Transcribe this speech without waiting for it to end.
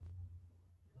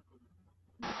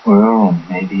Well,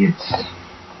 maybe it's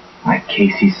like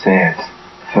Casey says.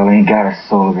 The fella ain't got a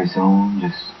soul of his own,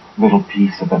 just a little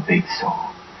piece of a big soul.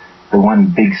 The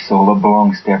one big soul that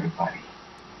belongs to everybody.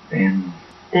 Then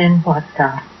what,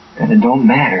 Doc? Then it don't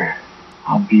matter.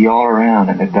 I'll be all around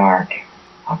in the dark.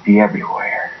 I'll be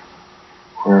everywhere.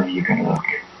 Wherever you can look.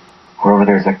 Wherever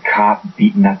there's a cop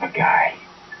beating up a guy,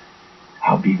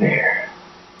 I'll be there.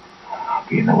 I'll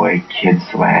be in the way kids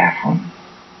laugh when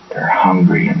they're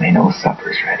hungry and they know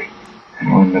supper's ready.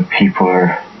 And when the people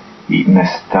are eating the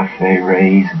stuff they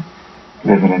raise and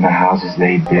living in the houses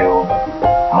they build,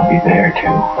 I'll be there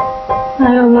too.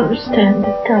 I don't understand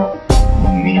it, Doc.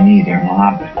 Me neither,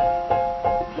 Ma, but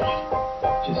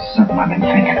just something I've been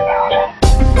thinking about.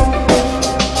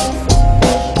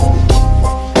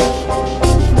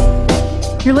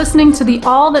 You're listening to the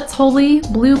All That's Holy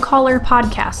Blue Collar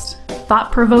podcast.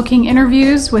 Thought-provoking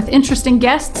interviews with interesting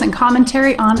guests and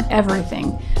commentary on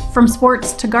everything. From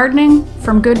sports to gardening,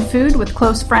 from good food with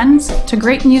close friends to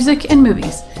great music and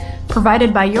movies.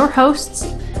 Provided by your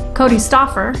hosts, Cody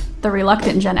Stauffer, the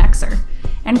reluctant Gen Xer,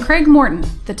 and Craig Morton,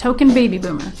 the token baby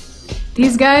boomer.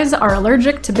 These guys are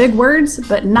allergic to big words,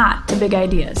 but not to big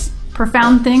ideas.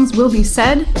 Profound things will be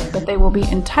said, but they will be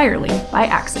entirely by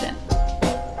accident.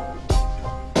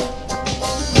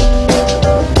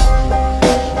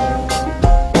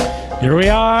 Here we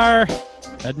are,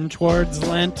 heading towards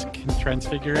Lent,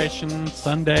 Transfiguration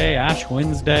Sunday, Ash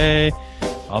Wednesday,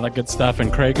 all that good stuff,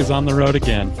 and Craig is on the road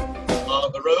again.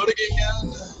 On the road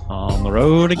again. On the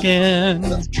road again. We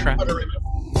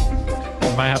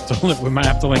might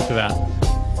have to link to that.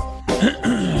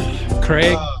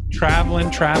 Craig, traveling.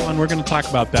 We're going to talk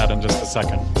about that in just a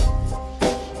second.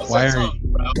 Why are you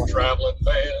traveling,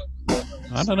 man?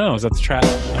 I don't know. Is that the trap?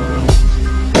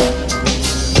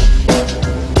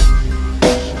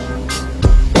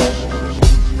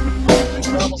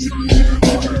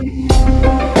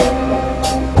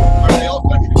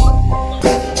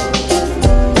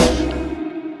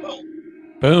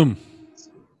 Boom.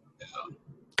 Yeah.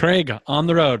 Craig on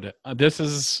the road. This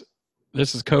is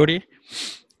Cody.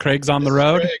 Craig's on the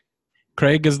road.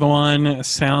 Craig is the one.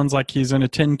 Sounds like he's in a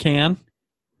tin can.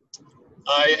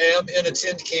 I am in a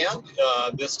tin can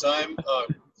this time.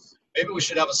 Maybe we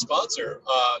should have a sponsor.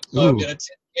 I'm in a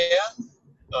tin can.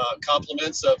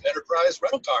 Compliments of Enterprise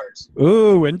Rental Cars.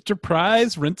 Ooh,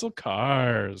 Enterprise Rental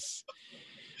Cars.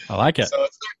 I like it. So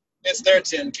it's their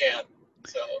tin can.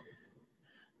 So.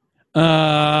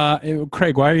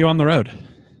 Craig, why are you on the road?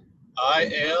 I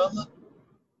am.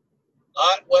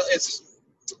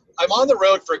 I'm on the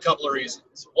road for a couple of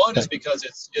reasons. One is because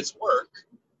it's work,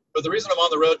 but the reason I'm on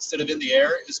the road instead of in the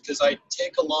air is because I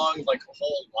take along like a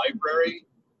whole library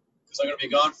because I'm going to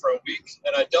be gone for a week,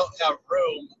 and I don't have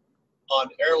room on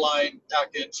airline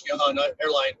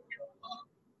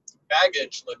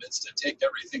baggage limits to take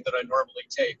everything that I normally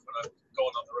take when I'm going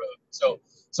on the road. So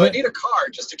I need a car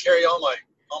just to carry all my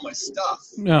stuff.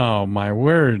 Oh my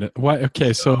word. What?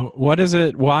 Okay. So what is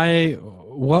it?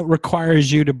 What requires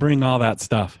you to bring all that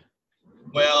stuff?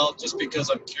 Well, just because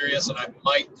I'm curious and I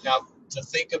might have to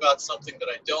think about something that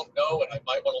I don't know and I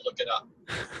might want to look it up.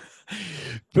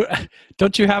 But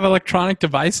don't you have electronic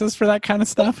devices for that kind of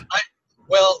stuff?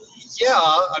 Yeah,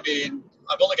 I mean,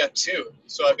 I've only got two.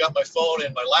 So I've got my phone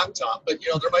and my laptop, but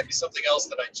there might be something else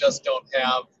that I just don't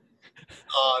have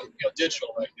on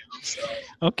digital right now. So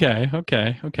Okay.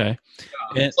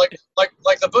 it's like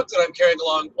the book that I'm carrying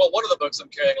along. Well, one of the books I'm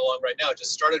carrying along right now. I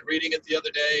just started reading it the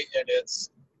other day, and it's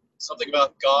something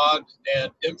about God and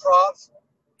improv.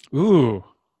 Ooh.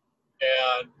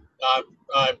 And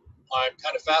I'm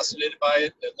kind of fascinated by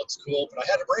it. It looks cool, but I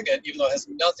had to bring it, even though it has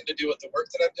nothing to do with the work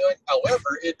that I'm doing.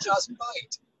 However, it just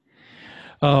might.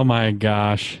 Oh my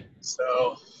gosh.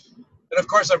 So. And of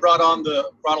course, I brought along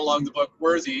the book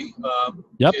Worthy,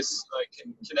 in case I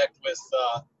can connect with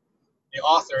the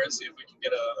author and see if we can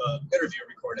get an interview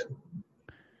recorded.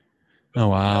 Oh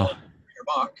wow! Your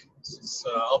mock.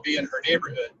 I'll be in her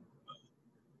neighborhood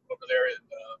over there in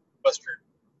western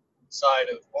side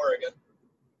of Oregon.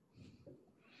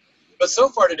 But so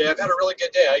far today, I've had a really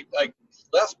good day. I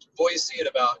left Boise at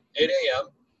about 8 a.m.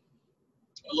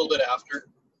 a little bit after.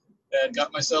 And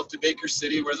got myself to Baker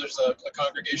City, where there's a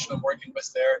congregation I'm working with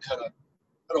there, and had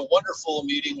a wonderful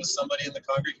meeting with somebody in the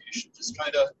congregation, just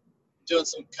kind of doing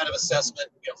some kind of assessment,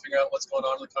 figuring out what's going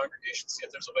on in the congregation, see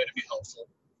if there's a way to be helpful.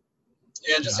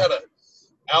 And just had an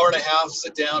hour and a half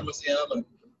sit down with him and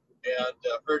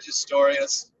heard his story. And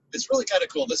it's really kind of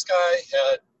cool. This guy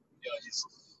had, he's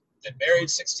been married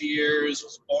 60 years,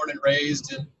 was born and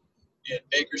raised in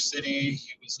Baker City.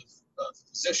 He was a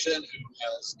physician who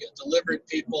has delivered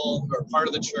people who are part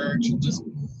of the church, and just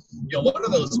one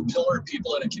of those pillar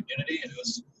people in a community, and it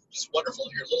was just wonderful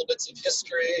to hear little bits of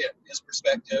history and his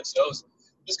perspective. So it was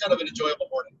just kind of an enjoyable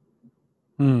morning.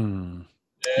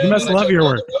 You must love your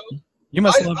work. You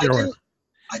must love your work.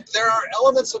 There are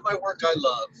elements of my work I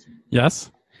love.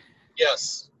 Yes?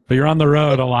 Yes. But you're on the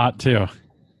road a lot, too.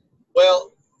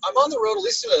 Well, I'm on the road at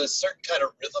least in a certain kind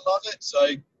of rhythm of it, so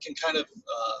I can kind of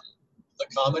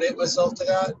accommodate myself to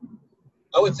that.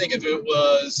 I would think if it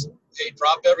was, hey,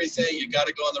 drop everything, you got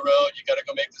to go on the road, you got to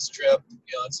go make this trip,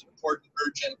 it's an important,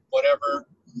 urgent, whatever,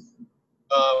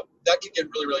 that could get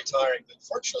really, really tiring. But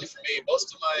fortunately for me,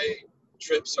 most of my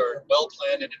trips are well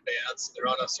planned in advance. They're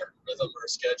on a certain rhythm or a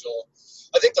schedule.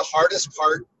 I think the hardest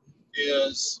part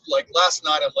is, like last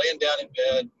night, I'm laying down in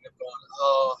bed and I'm going,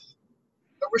 oh,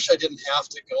 I wish I didn't have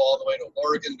to go all the way to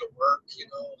Oregon to work,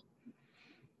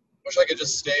 Wish I could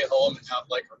just stay home and have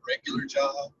like a regular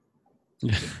job.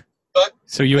 But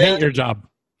so you hate your job.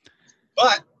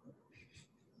 But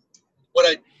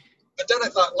then I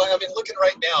thought, looking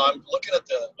right now, I'm looking at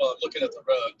the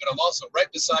road, but I'm also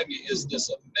right beside me is this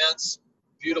immense,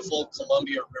 beautiful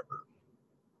Columbia River.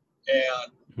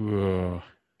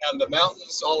 And the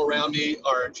mountains all around me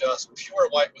are just pure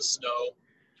white with snow.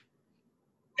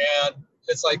 And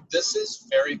it's like, this is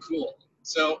very cool.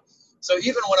 So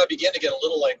even when I begin to get a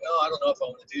little like, oh, I don't know if I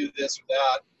want to do this or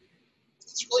that,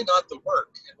 it's really not the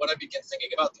work. And when I begin thinking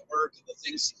about the work and the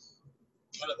things,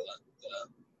 kind of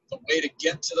the way to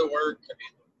get to the work,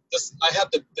 I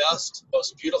have the best,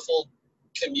 most beautiful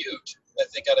commute, I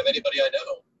think, out of anybody I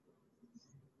know.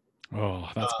 Oh,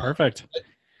 that's perfect.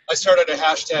 I started a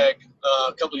hashtag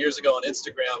a couple of years ago on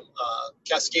Instagram,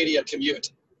 Cascadia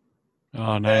Commute.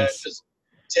 Oh, nice. And just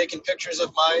taking pictures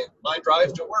of my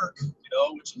drive to work,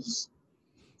 which is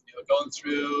going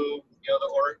through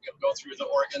going through the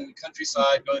Oregon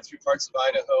countryside, going through parts of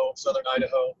Idaho, southern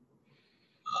Idaho,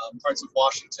 parts of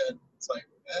Washington. It's like,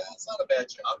 it's not a bad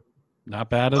job. Not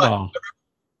bad at all.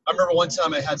 I remember one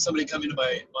time I had somebody come into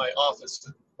my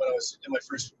office when I was in my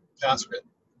first pastorate,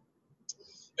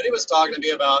 and he was talking to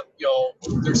me about,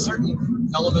 there's certain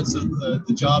elements of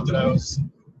the job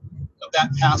of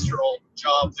that pastoral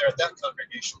job there at that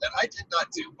congregation that I did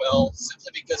not do well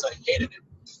simply because I hated it.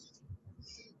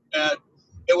 And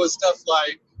it was stuff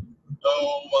like,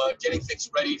 getting things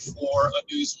ready for a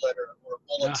newsletter or a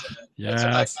bulletin. Yes.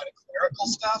 That kind of clerical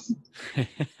stuff.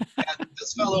 And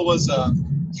this fellow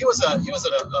he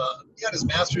had his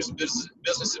master's in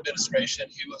business administration.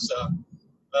 He was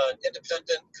an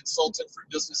independent consultant for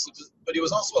businesses, but he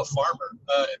was also a farmer,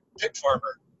 pig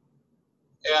farmer.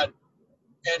 And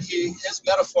his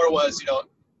metaphor was,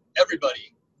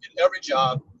 everybody in every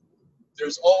job,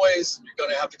 there's always, you're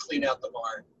going to have to clean out the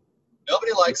barn.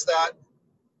 Nobody likes that,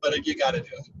 but you got to do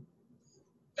it.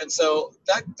 And so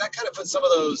that kind of puts some of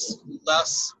those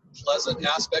less pleasant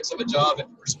aspects of a job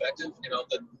in perspective.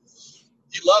 That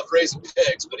he loved raising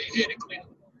pigs, but he hated cleaning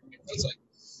the barn. It's like,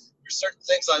 there's certain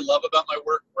things I love about my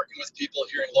work, working with people,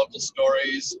 hearing local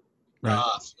stories, right.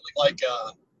 Feeling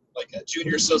like a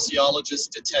junior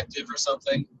sociologist detective or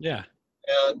something. Yeah.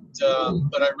 And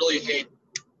but I really hate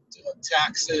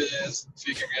taxes,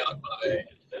 figuring out my,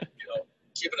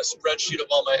 keeping a spreadsheet of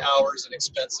all my hours and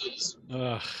expenses.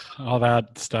 All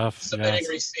that stuff. Submitting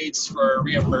receipts for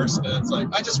reimbursements. Like,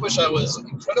 I just wish I was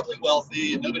incredibly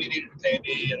wealthy and nobody needed to pay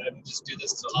me, and I would just do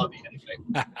this as a hobby anyway.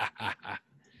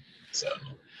 So.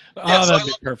 That'd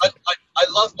be perfect. I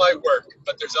love my work,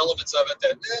 but there's elements of it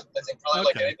that I think probably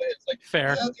like anything. It's like,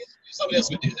 fair. Somebody else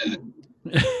would do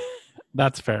that.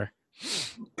 That's fair.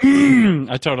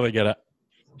 I totally get it.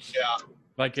 Yeah.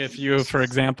 Like if you, for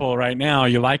example, right now,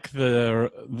 you like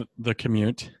the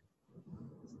commute.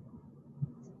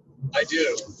 I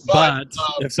do. But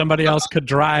if somebody else could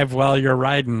drive while you're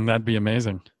riding, that'd be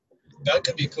amazing. That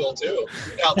could be cool too.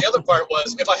 Now the other part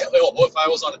was if I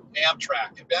was on an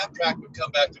Amtrak, if Amtrak would come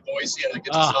back to Boise and I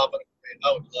get to stop on a train,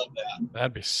 I would love that.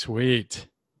 That'd be sweet.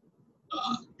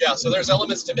 So there's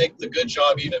elements to make the good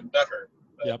job even better.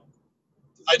 Yep.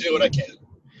 I do what I can.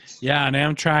 Yeah, an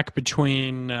Amtrak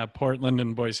between Portland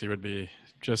and Boise would be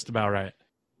just about right.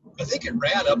 I think it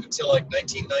ran up until like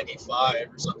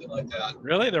 1995 or something like that.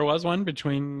 Really? There was one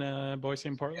between Boise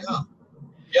and Portland? Yeah.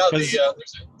 Yeah,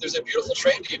 there's a beautiful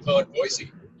train depot in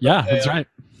Boise. Yeah, that's right.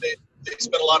 They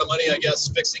spent a lot of money, I guess,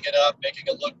 fixing it up, making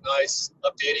it look nice,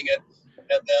 updating it.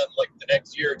 And then, like, the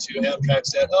next year or two, Amtrak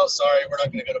said, oh, sorry, we're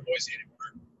not going to go to Boise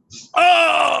anymore.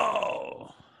 Oh!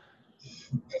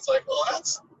 It's like, well,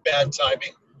 that's bad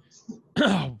timing.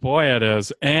 Oh, boy, it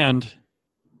is. And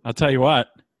I'll tell you what,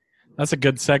 that's a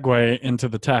good segue into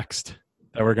the text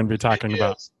that we're going to be talking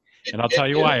about. And I'll tell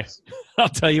you why. I'll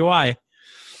tell you why.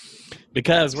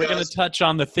 Because we're going to touch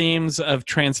on the themes of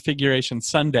Transfiguration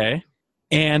Sunday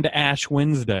and Ash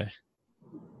Wednesday.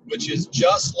 Which is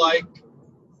just like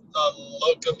a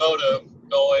locomotive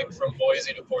going from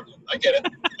Boise to Portland. I get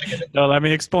it. No, let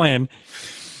me explain.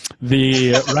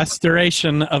 The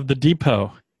restoration of the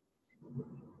depot,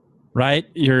 right?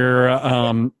 You're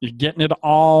getting it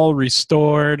all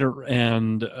restored,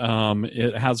 and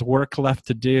it has work left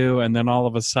to do, and then all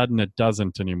of a sudden it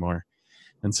doesn't anymore.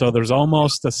 And so there's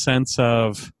almost a sense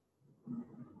of,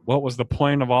 what was the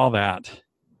point of all that?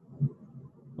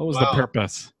 What was the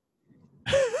purpose?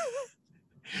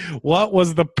 What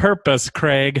was the purpose,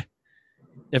 Craig,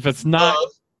 if it's not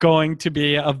going to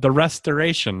be of the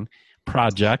restoration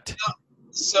project?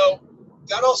 So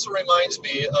that also reminds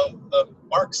me of the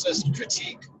Marxist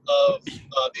critique of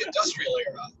the industrial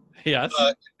era. Yes.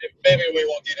 Maybe we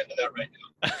won't get into that right now.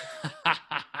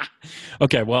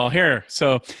 Okay, well, here.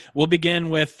 So we'll begin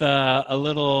with a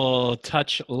little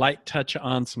light touch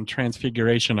on some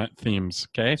Transfiguration themes.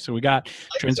 Okay, so we got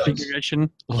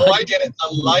Transfiguration. Oh, I get it.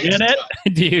 A light touch. Get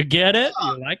it? Do you get it?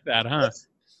 You like that, huh?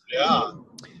 Yeah.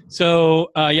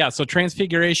 So, so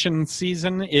Transfiguration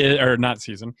season or not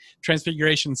season.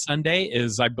 Transfiguration Sunday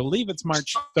is, I believe it's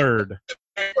March 3rd.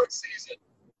 Season.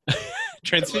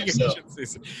 Transfiguration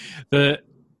season.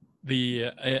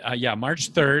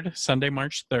 March 3rd, Sunday,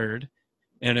 March 3rd,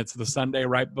 and it's the Sunday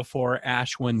right before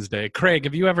Ash Wednesday. Craig,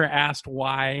 have you ever asked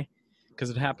why? Because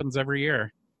it happens every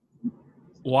year.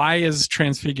 Why is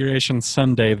Transfiguration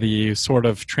Sunday the sort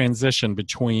of transition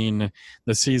between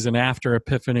the season after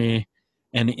Epiphany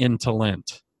and into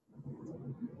Lent?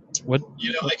 What?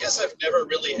 I guess I've never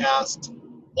really asked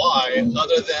why,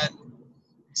 other than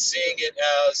seeing it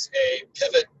as a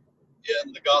pivot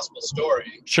in the gospel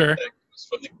story. Sure.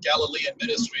 From the Galilean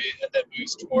ministry and then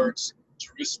moves towards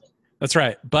Jerusalem. That's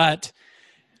right. But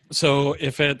so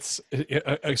if it's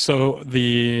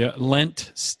the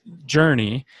Lent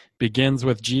journey begins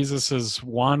with Jesus's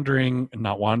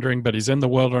not wandering, but he's in the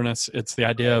wilderness. It's the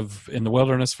idea of in the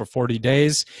wilderness for 40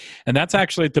 days. And that's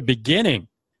actually at the beginning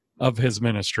of his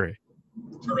ministry.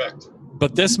 Correct.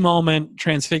 But this moment,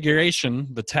 Transfiguration,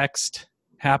 the text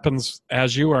happens,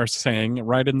 as you are saying,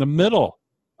 right in the middle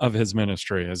of his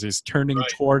ministry as he's turning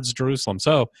towards Jerusalem.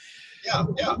 So, yeah.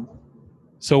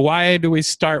 So why do we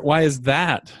start? Why is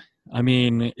that? I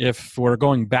mean, if we're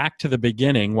going back to the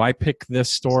beginning, why pick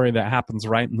this story that happens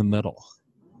right in the middle?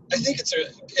 I think it's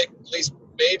at least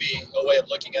maybe a way of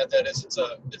looking at that is it's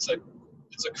a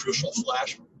crucial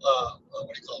flashback.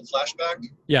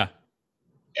 Yeah.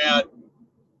 And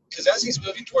because as he's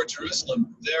moving toward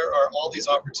Jerusalem, there are all these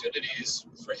opportunities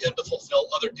for him to fulfill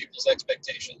other people's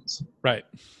expectations. Right.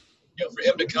 For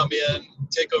him to come in,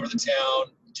 take over the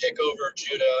town, take over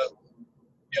Judah,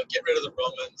 get rid of the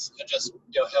Romans, and just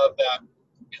have that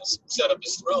set up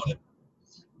his throne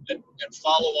and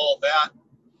follow all that,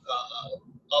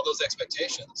 all those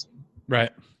expectations.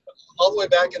 Right. All the way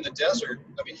back in the desert,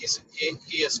 I mean,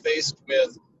 he is faced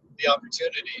with the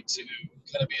opportunity to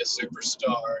kind of be a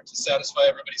superstar, to satisfy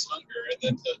everybody's hunger, and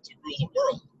then to rule the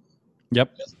world.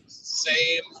 Yep. Those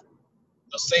same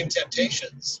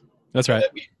temptations. That's right.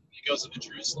 That he goes into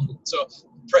Jerusalem. So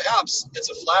perhaps it's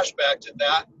a flashback to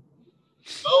that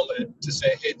moment to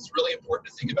say, hey, it's really important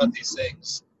to think about these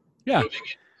things. Yeah. Moving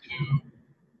into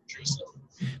Jerusalem.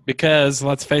 Because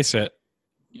let's face it,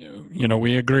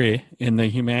 we agree in the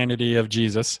humanity of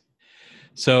Jesus.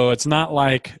 So it's not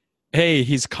like, hey,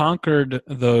 he's conquered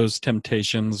those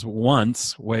temptations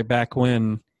once, way back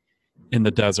when in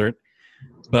the desert,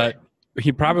 but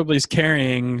he probably is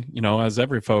carrying, as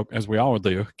we all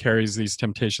do, carries these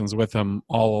temptations with him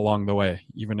all along the way,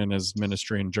 even in his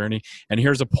ministry and journey. And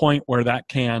here's a point where that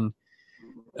can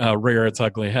rear its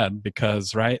ugly head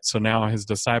because, so now his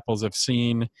disciples have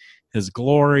seen his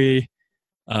glory.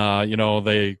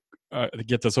 They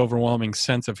get this overwhelming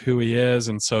sense of who he is.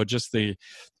 And so just the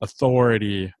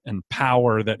authority and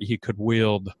power that he could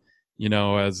wield,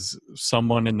 as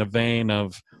someone in the vein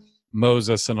of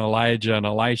Moses and Elijah and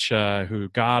Elisha, who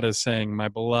God is saying, my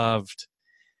beloved,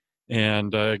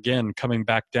 and again, coming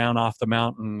back down off the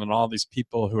mountain and all these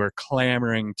people who are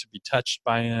clamoring to be touched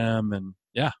by him. And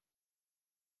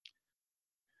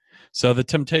so the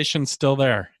temptation's still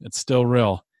there. It's still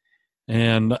real.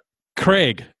 And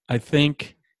Craig, I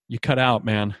think you cut out,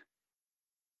 man.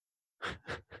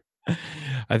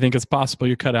 I think it's possible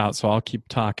you cut out, so I'll keep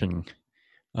talking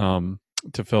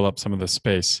to fill up some of the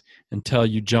space until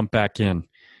you jump back in,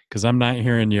 because I'm not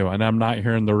hearing you, and I'm not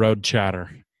hearing the road chatter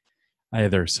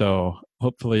either. So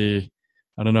hopefully,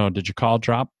 I don't know, did your call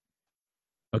drop?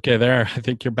 Okay, there. I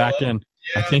think you're back in.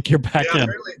 Yeah, I think you're back in.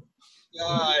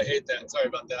 I hate that. Sorry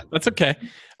about that. That's okay.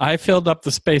 I filled up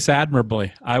the space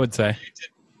admirably, I would say.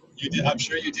 You did. I'm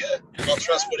sure you did. I'll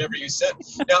trust whatever you said.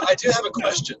 Now, I do have a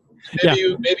question. Yeah.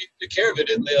 You took care of it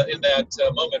in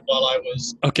that moment while I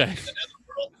was Okay. in the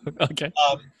netherworld. Okay.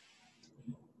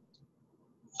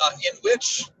 In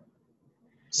which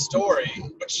story,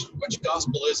 which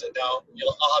gospel is it? Now,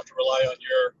 I'll have to rely on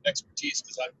your expertise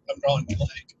because I'm drawing a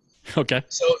blank. Okay.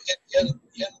 So in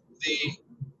the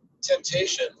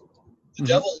temptation, the Mhm.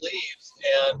 devil leaves,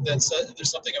 and then there's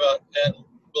something about, and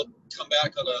we'll come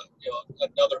back on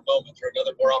another moment or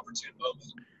another more opportune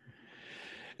moment.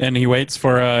 And he waits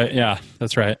for yeah,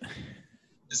 that's right.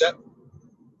 That's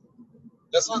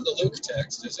not the Luke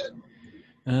text, is it?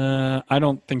 I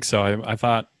don't think so. I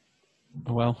thought,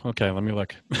 well, okay, let me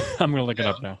look. I'm going to look it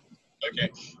up now.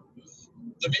 Okay.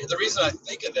 The reason I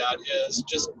think of that is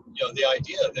just, the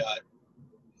idea that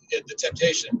the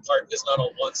temptation part is not a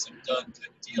once and done kind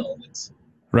of deal.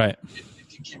 Right. It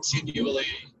can continually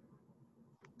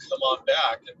come on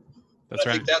back. And That's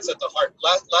right. I think that's at the heart.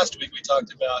 Last week we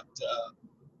talked about the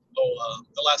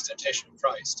last temptation of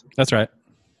Christ. That's right.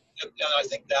 And I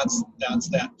think that's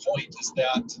that point, is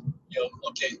that,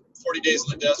 40 days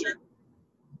in the desert,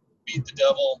 beat the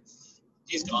devil,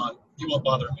 he's gone. He won't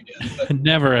bother him again. But,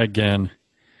 Never again.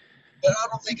 But I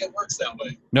don't think it works that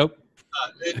way. Nope.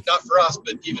 Not for us,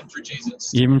 but even for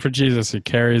Jesus. Even for Jesus, he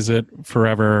carries it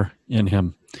forever in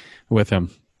him, with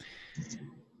him.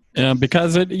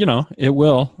 Because it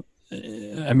will.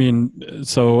 I mean,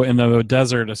 so in the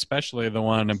desert, especially the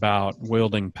one about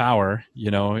wielding power,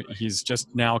 he's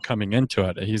just now coming into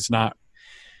it. He's not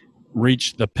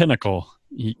reached the pinnacle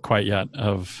quite yet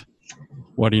of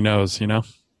what he knows, Not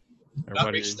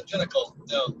reached the pinnacle,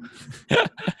 no.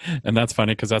 And that's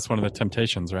funny because that's one of the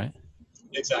temptations, right?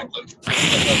 Exactly.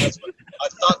 I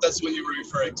thought that's what you were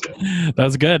referring to.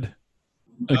 That's good.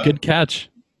 A good catch.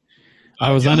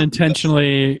 I was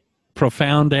unintentionally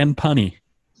profound and punny.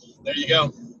 There you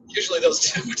go. Usually those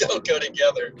two don't go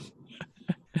together.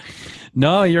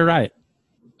 No, you're right.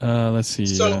 Let's see.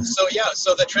 So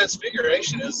the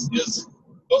transfiguration is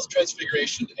both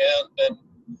transfiguration and then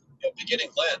beginning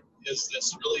Lent is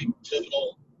this really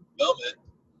pivotal moment.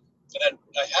 And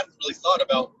I hadn't really thought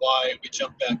about why we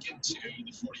jump back into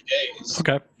the 40 days.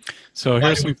 Okay. So why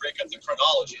here's do we break up the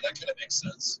chronology? That kind of makes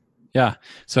sense. Yeah.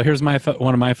 So here's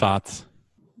one of my thoughts.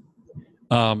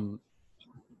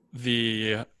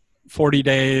 The 40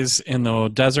 days in the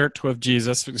desert with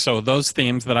Jesus. So those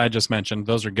themes that I just mentioned,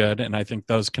 those are good, and I think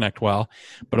those connect well.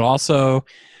 But also,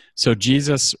 so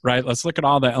Jesus, right? Let's look at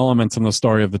all the elements in the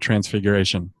story of the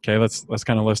Transfiguration. Okay, let's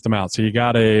kind of list them out. So you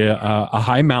got a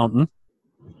high mountain.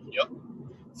 Yep.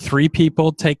 3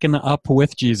 people taken up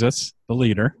with Jesus, the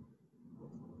leader.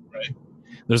 Right.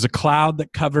 There's a cloud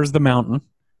that covers the mountain.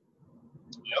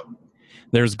 Yep.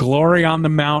 There's glory on the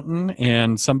mountain,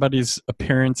 and somebody's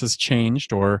appearance is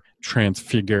changed or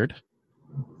transfigured.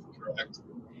 Correct.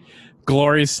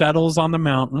 Glory settles on the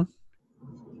mountain.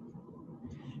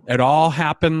 It all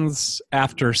happens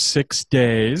after 6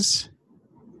 days,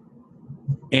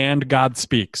 and God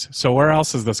speaks. So where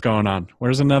else is this going on?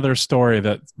 Where's another story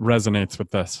that resonates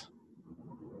with this?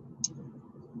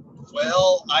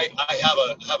 Well, I have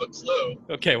a clue.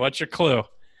 Okay, what's your clue?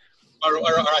 Or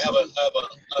I have a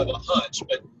hunch,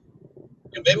 but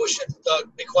maybe we should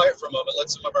be quiet for a moment. Let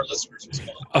some of our listeners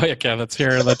respond. Oh, okay. Let's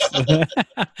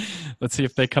see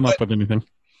if they come up with anything.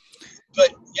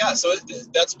 But yeah, so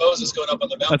that's Moses going up on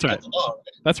the mountain. That's right. With the law, right?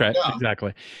 That's right. Yeah.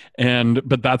 Exactly.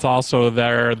 But that's also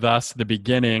thus the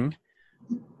beginning,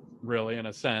 really, in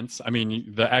a sense. I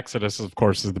mean, the Exodus, of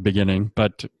course, is the beginning,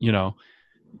 but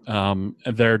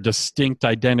their distinct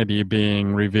identity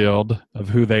being revealed of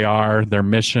who they are, their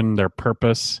mission, their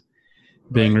purpose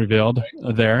being revealed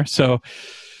there. So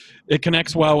it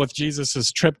connects well with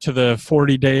Jesus's trip to the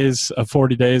 40 days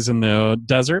in the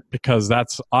desert, because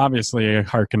that's obviously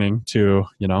hearkening to,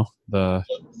 the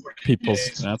people's,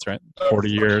 that's right,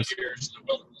 40 years.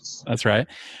 That's right.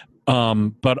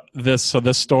 But this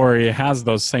story has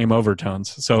those same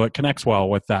overtones. So it connects well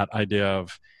with that idea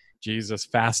of Jesus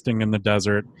fasting in the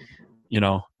desert,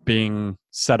 being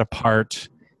set apart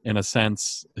in a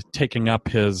sense, taking up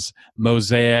his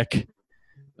Mosaic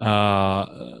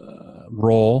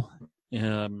role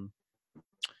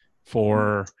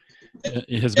for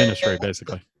his ministry,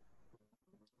 basically.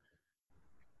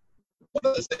 One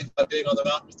of the things about being on the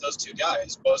mountain with those two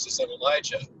guys, Moses and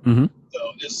Elijah,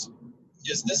 though, is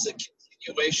this a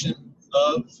continuation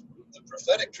of the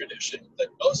prophetic tradition that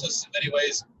Moses, in many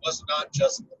ways, was not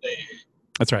just a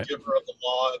giver of the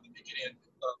law at the beginning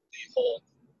of the whole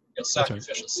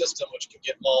sacrificial system, which can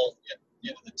get all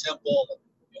into the temple and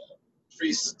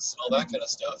priests and all that kind of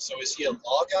stuff. So is he a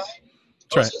law guy,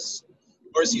 That's Moses,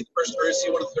 or is he the first, or is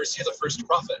he the first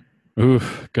prophet?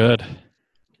 Oof, good.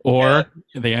 Or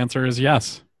the answer is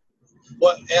yes.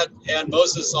 Well, and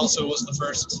Moses also was the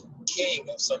first king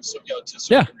of some sort, to a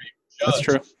certain degree, judge. That's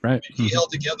true. Right. And he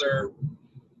held together,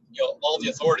 all the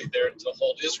authority there to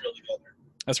hold Israel together.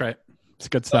 That's right. It's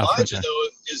good stuff. Elijah, though,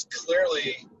 is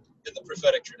clearly in the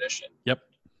prophetic tradition. Yep.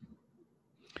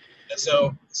 And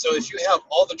so if you have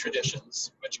all the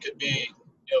traditions, which could be,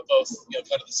 both,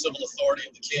 kind of the civil authority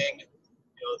of the king,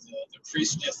 the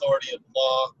priestly authority of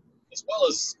law, as well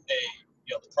as the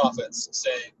prophets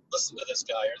saying, listen to this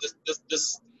guy, or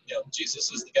this,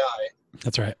 Jesus is the guy.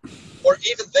 That's right. Or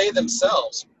even they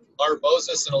themselves are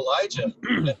Moses and Elijah,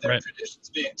 and their right.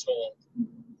 traditions being told,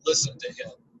 listen to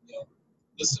him,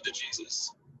 listen to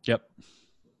Jesus. Yep.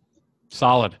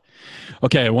 Solid.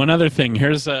 Okay, one other thing.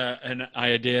 Here's an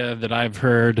idea that I've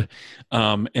heard,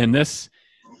 and this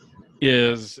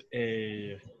is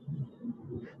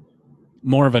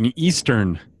more of an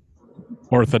Eastern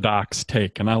Orthodox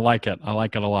take, and I like it. I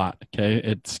like it a lot. Okay,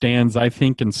 it stands, I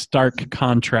think, in stark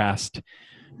contrast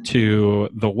to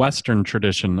the Western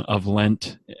tradition of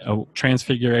Lent,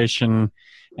 Transfiguration,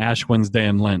 Ash Wednesday,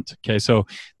 and Lent. Okay, so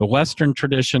the Western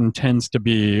tradition tends to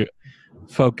be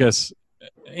focus,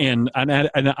 and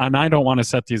I don't want to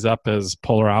set these up as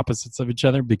polar opposites of each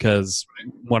other, because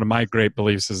one of my great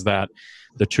beliefs is that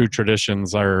the two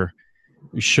traditions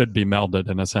should be melded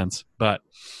in a sense. But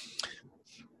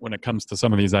when it comes to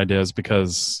some of these ideas,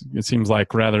 because it seems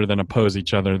like rather than oppose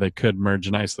each other, they could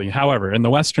merge nicely. However, in the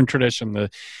Western tradition,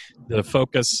 the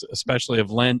focus, especially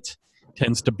of Lent,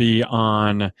 tends to be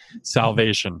on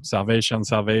salvation,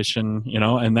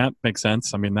 and that makes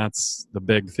sense. I mean, that's the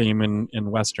big theme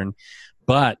in Western.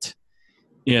 But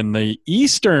in the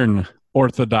Eastern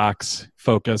Orthodox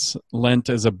focus, Lent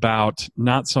is about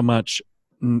not so much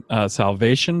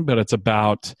salvation, but it's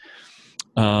about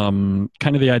kind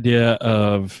of the idea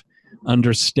of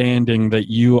understanding that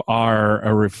you are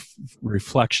a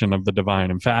reflection of the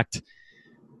divine. In fact,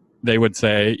 they would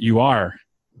say you are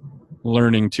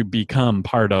learning to become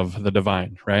part of the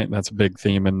divine, right? That's a big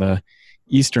theme in the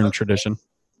Eastern tradition,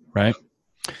 right?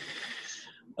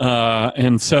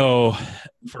 And so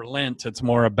for Lent, it's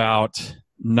more about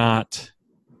not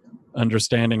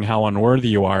understanding how unworthy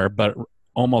you are, but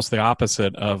almost the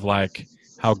opposite of like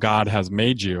how God has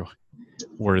made you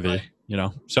worthy,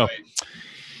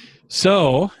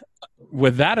 So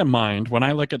with that in mind, when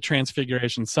I look at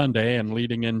Transfiguration Sunday and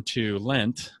leading into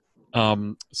Lent,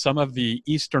 some of the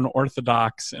Eastern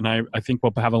Orthodox, and I think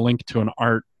we'll have a link to an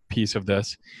art piece of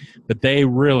this, but they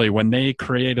really, when they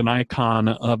create an icon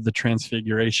of the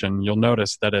Transfiguration, you'll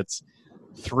notice that it's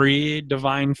 3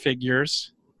 divine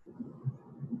figures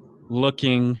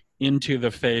looking into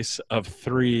the face of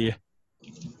 3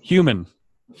 human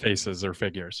faces or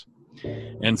figures.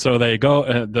 And so they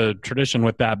go, the tradition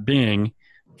with that being,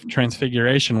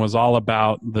 Transfiguration was all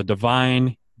about the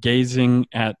divine gazing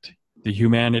at the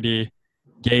humanity,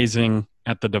 gazing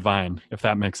at the divine, if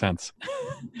that makes sense.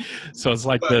 So it's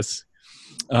like this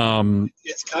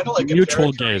it's kind of like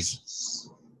mutual gaze.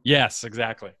 Yes,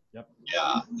 exactly. Yep.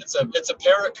 Yeah, it's a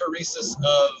perichoresis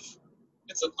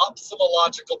it's an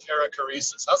ophthalmological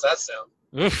perichoresis. How's that sound?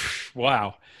 Oof,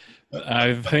 wow.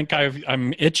 I think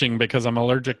I'm itching because I'm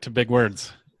allergic to big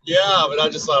words. Yeah, but I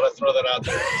just thought I'd throw that out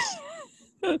there.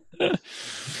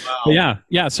 Wow.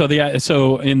 Yeah. So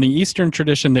in the Eastern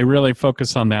tradition, they really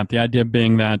focus on that. The idea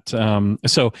being that,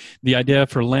 so the idea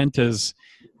for Lent is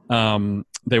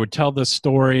they would tell this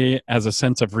story as a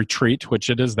sense of retreat, which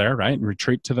it is there, right?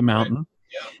 Retreat to the mountain. Right.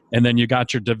 Yeah. And then you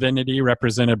got your divinity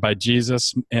represented by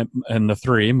Jesus and the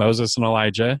 3, Moses and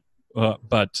Elijah,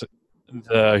 but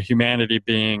the humanity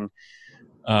being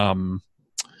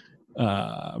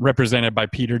represented by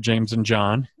Peter, James, and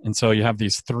John. And so you have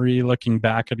these 3 looking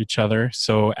back at each other.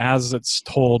 So as it's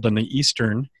told in the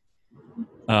Eastern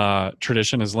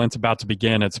tradition, as Lent's about to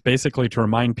begin, it's basically to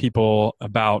remind people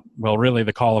about, well, really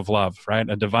the call of love, right?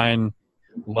 A divine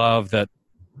love that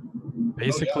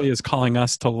basically is calling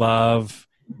us to love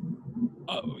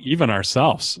even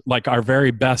ourselves, like our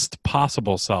very best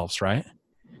possible selves, right?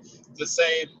 The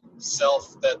same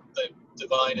self that the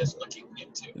divine is looking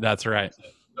into. That's right.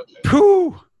 Okay.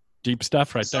 Pooh! Deep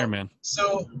stuff right there, man.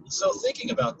 So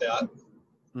thinking about that,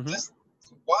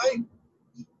 why?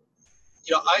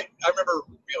 I remember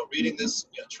reading this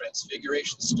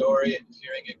Transfiguration story and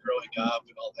hearing it growing up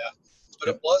and all that, but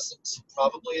it wasn't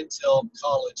probably until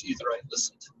college either I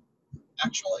listened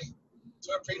actually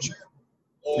to a preacher,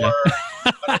 or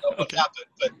I don't know what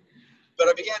happened, but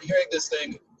I began hearing this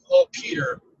thing. Oh,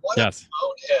 Peter, what a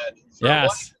bonehead for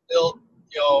wanting to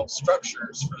build structure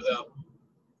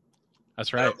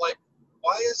That's right. And I'm like,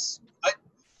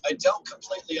 I don't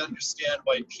completely understand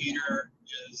why Peter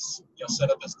is set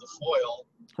up as the foil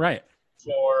Right.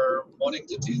 for wanting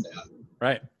to do that.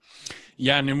 Right.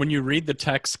 Yeah, and then when you read the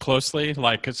text closely,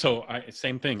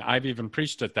 same thing. I've even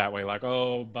preached it that way, like,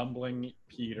 oh, bumbling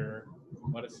Peter,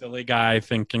 what a silly guy,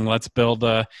 thinking let's build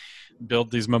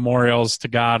these memorials to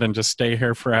God and just stay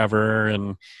here forever,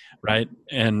 and right,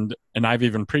 and I've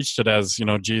even preached it as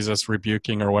Jesus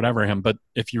rebuking or whatever him. But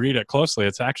if you read it closely,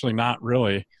 it's actually not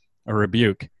really a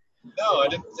rebuke. No, I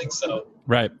didn't think so.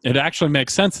 Right. It actually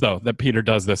makes sense though that Peter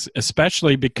does this,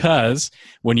 especially because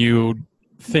when you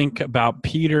think about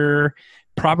Peter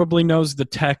probably knows the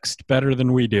text better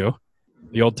than we do,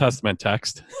 the Old Testament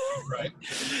text. Right.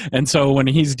 And so when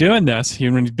he's doing this,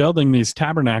 when he's building these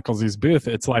tabernacles, these booths,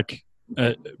 it's like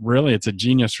really it's a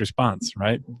genius response,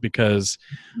 right? Because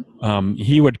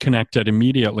he would connect it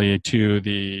immediately to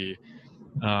the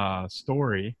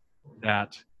story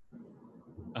that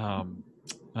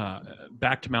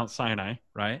back to Mount Sinai,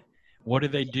 right? What do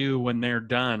they do when they're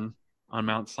done on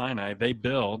Mount Sinai? They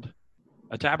build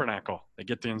a tabernacle. They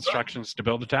get the instructions to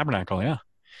build a tabernacle. Yeah.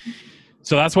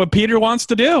 So that's what Peter wants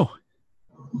to do.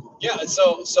 Yeah.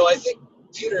 So I think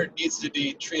Peter needs to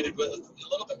be treated with a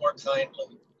little bit more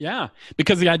kindly. Yeah.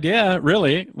 Because the idea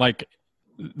really,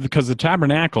 because the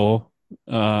tabernacle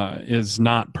is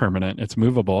not permanent, it's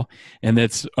movable, and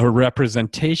it's a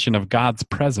representation of God's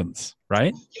presence,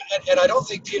 right? Yeah, and I don't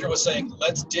think Peter was saying,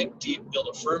 let's dig deep, build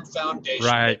a firm foundation,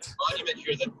 right, a monument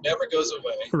here that never goes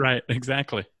away. Right,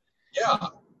 exactly. Yeah.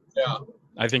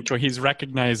 I think he's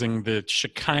recognizing the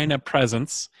Shekinah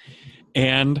presence,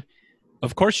 and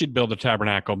of course you'd build a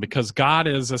tabernacle because God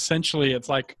is essentially, it's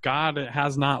like God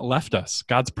has not left us.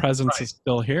 God's presence is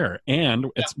still here, and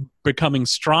it's becoming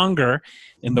stronger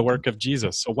in the work of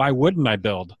Jesus. So why wouldn't I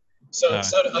build? So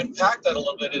to unpack that a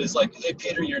little bit, it is like, hey,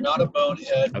 Peter, you're not a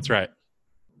bonehead. That's right.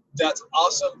 That's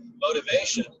awesome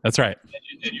motivation. That's right.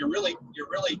 And you're really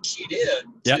keyed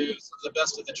in to some of the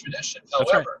best of the tradition.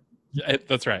 However,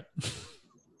 that's right.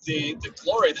 The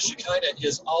glory, the Shekinah,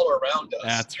 is all around us.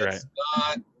 That's right. It's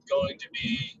not going to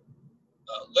be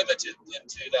limited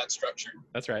into that structure.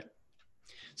 That's right.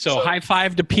 So high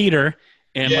five to Peter,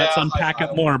 and let's unpack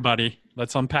it more, buddy.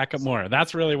 Let's unpack it more.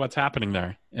 That's really what's happening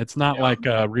there. It's not like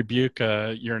a rebuke,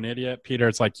 you're an idiot, Peter.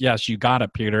 It's like, yes, you got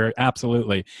it, Peter.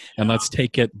 Absolutely. And let's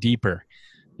take it deeper.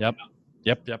 Yep.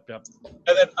 And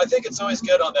then I think it's always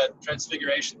good on that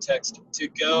Transfiguration text to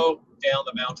go down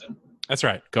the mountain. That's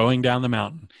right. Going down the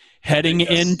mountain. Heading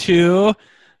into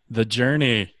the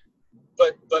journey.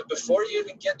 But before you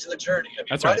even get to the journey,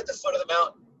 at the foot of the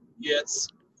mountain, it's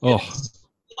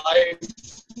life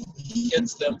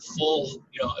hits them full,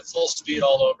 at full speed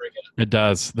all over again. It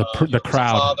does. The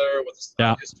crowd. Father with his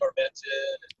son who's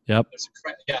tormented. Yep.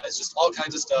 It's just all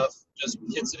kinds of stuff. Just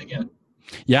hits it again.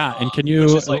 Yeah, and can you?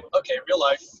 Which is like, okay, real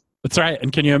life. That's right.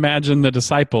 And can you imagine the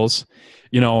disciples,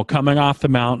 coming off the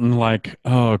mountain like,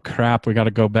 oh crap, we got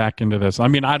to go back into this. I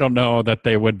mean, I don't know that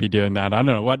they would be doing that. I don't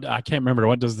know I can't remember.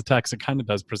 What does the text? It kind of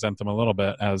does present them a little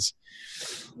bit as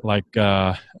like,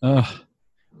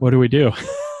 what do we do?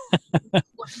 That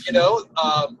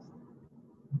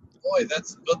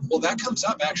comes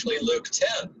up actually in Luke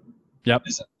 10. Yep.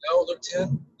 Luke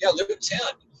 10? Yeah, Luke 10.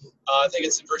 I think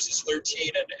it's in verses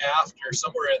 13 and after,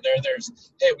 somewhere in there. There's,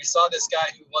 hey, we saw this guy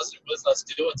who wasn't with us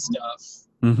doing stuff,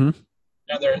 and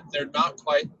they're not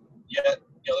quite yet.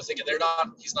 They're thinking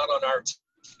he's not on our team.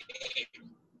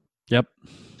 Yep.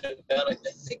 And I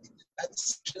think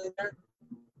that's there.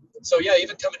 So yeah,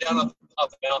 even coming down off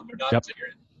the mountain, they're not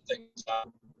figuring things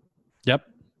out. Yep.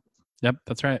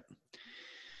 That's right.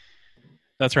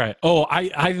 That's right. Oh,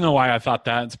 I know why I thought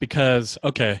that. It's because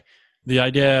the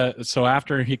idea, so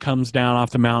after he comes down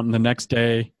off the mountain, the next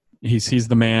day he sees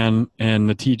the man and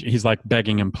the teacher, he's like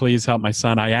begging him, please help my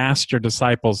son. I asked your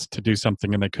disciples to do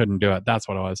something and they couldn't do it. That's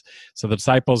what it was. So the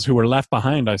disciples who were left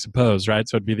behind, I suppose, right?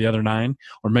 So it'd be the other 9,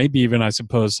 or maybe even, I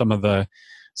suppose, some of the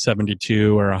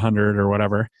 72 or 100 or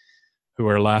whatever who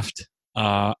were left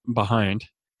behind.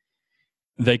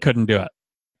 They couldn't do it.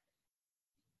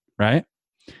 Right?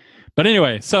 But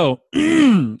anyway, so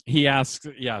he asks,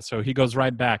 so he goes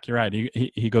right back. You're right.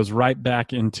 He goes right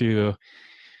back into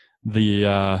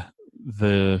the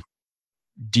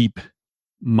deep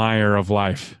mire of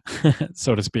life,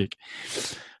 so to speak.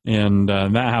 And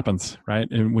that happens, right?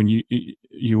 And when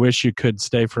you wish you could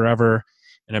stay forever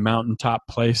in a mountaintop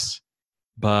place,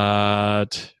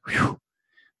 but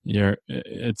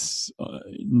it's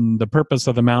the purpose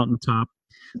of the mountaintop.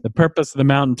 The purpose of the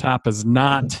mountaintop is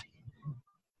not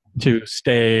to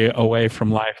stay away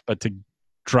from life, but to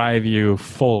drive you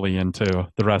fully into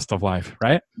the rest of life,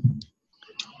 right?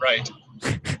 Right.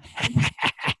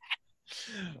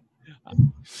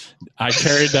 I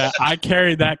carried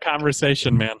that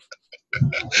conversation, man.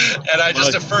 And I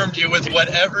just affirmed you with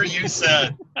whatever you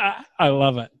said. I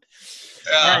love it.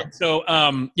 Yeah. All right. So,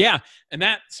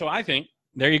 so I think,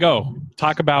 there you go.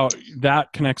 Talk about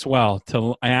that connects well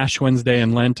to Ash Wednesday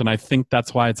and Lent. And I think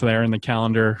that's why it's there in the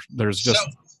calendar. There's just,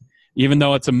 even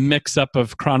though it's a mix up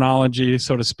of chronology,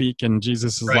 so to speak, in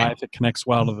Jesus' life, it connects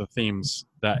well to the themes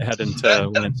that head into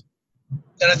Lent.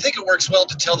 And I think it works well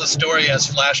to tell the story as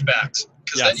flashbacks,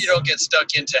 because then you don't get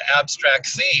stuck into abstract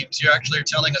themes. You're actually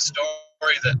telling a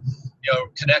story that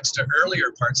connects to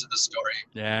earlier parts of the story.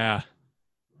 Yeah.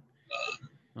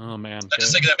 Oh man. I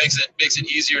just think that makes it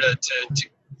easier to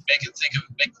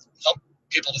help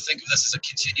people to think of this as a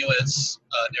continuous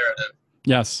narrative.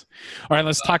 Yes. All right.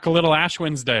 Let's talk a little Ash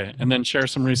Wednesday and then share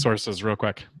some resources real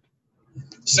quick.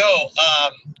 So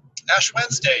Ash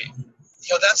Wednesday.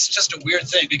 That's just a weird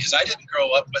thing because I didn't grow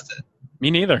up with it.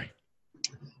 Me neither.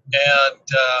 And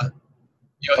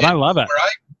but I love it.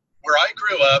 Where I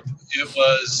grew up, it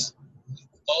was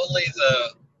only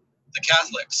the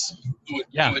Catholics who would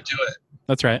do it.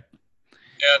 That's right.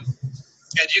 And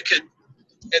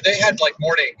they had like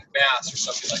morning mass or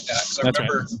something like that. So I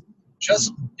remember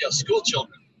just school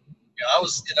children. I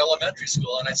was in elementary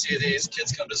school and I see these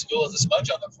kids come to school with a smudge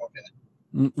on their forehead.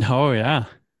 Oh yeah.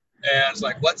 And it's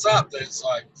like, what's up? It's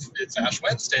like, it's Ash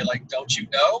Wednesday. Like, don't you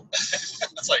know?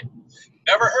 It's like,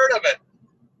 never heard of it.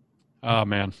 Oh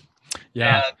man,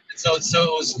 yeah. And so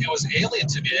it was alien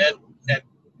to me. And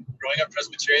growing up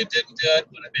Presbyterian, didn't do it.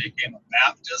 When I became a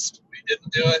Baptist, we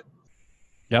didn't do it.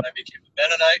 Yep. When I became a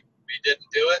Mennonite, we didn't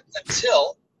do it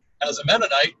until, as a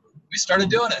Mennonite, we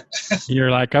started doing it. You're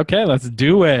like, okay, let's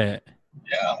do it.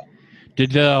 Yeah.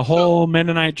 Did the whole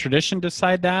Mennonite tradition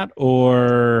decide that,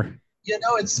 or?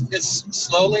 It's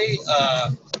slowly.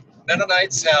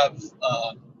 Mennonites have,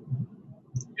 I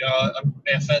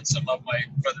may offend some of my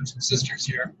brothers and sisters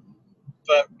here,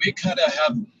 but we kind of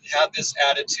have had this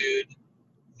attitude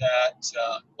that,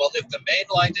 if the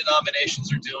mainline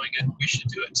denominations are doing it, we should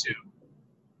do it too.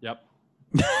 Yep.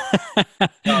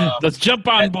 Let's jump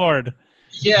on board.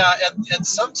 Yeah, and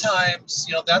sometimes,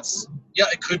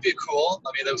 it could be cool.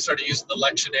 I mean, they started using the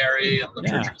lectionary and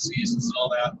liturgical seasons and all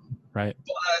that. Right.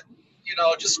 But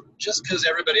just because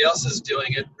everybody else is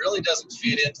doing it really doesn't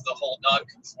feed into the whole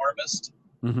nonconformist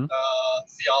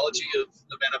theology of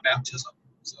Anabaptism.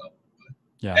 So,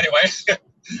 anyway, so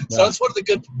it's one of the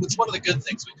good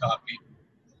things we copied.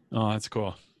 Oh, that's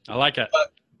cool. I like it.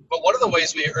 But one of the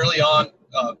ways we early on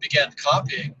began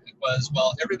copying was,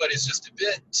 everybody's just a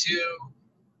bit too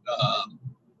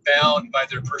bound by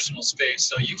their personal space,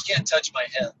 so you can't touch my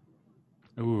head.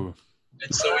 Ooh.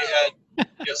 And so we had.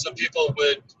 Some people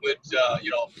would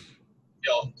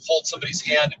hold somebody's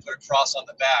hand and put a cross on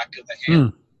the back of the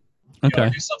hand. Okay.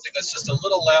 Do something that's just a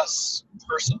little less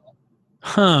personal.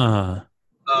 Huh.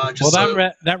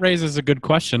 That raises a good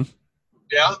question.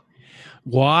 Yeah.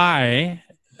 Why?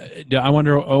 I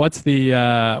wonder what's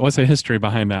the history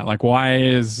behind that? Like, why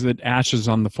is it ashes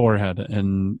on the forehead,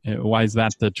 and why is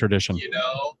that the tradition?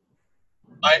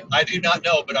 I do not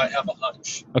know, but I have a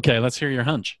hunch. Okay, let's hear your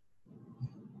hunch.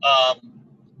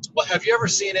 Have you ever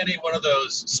seen any one of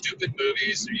those stupid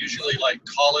movies? They're usually like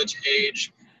college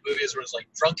age movies where it's like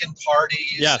drunken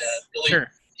parties and really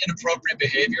inappropriate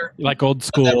behavior. Like old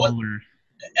school.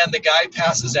 And the guy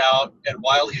passes out, and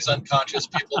while he's unconscious,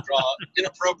 people draw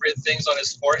inappropriate things on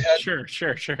his forehead.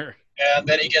 Sure. And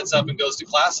then he gets up and goes to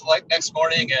class like next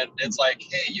morning, and it's like,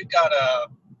 hey, you got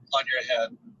on your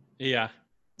head. Yeah.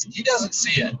 He doesn't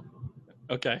see it.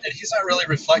 Okay. And he's not really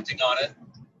reflecting on it.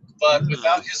 But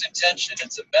without his intention,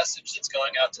 it's a message that's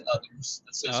going out to others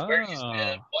that says where he's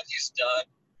been, what he's done.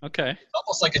 Okay. It's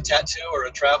almost like a tattoo or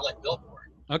a traveling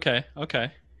billboard. Okay.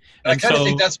 And I kind of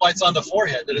think that's why it's on the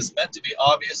forehead, that it's meant to be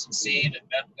obvious and seen and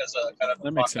meant as a kind of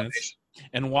a proclamation. Makes sense.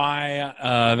 And why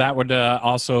that would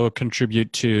also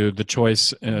contribute to the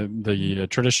choice, the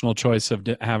traditional choice of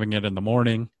having it in the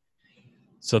morning,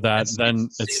 so that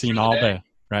it's seen all day,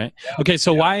 right? Yeah. Okay,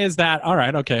 so why is that? All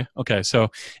right, okay. So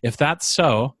if that's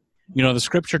so, the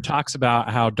scripture talks about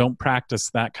how don't practice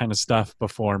that kind of stuff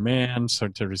before man, so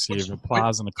to receive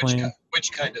applause and acclaim.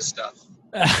 Which kind of stuff?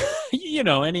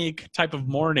 Any type of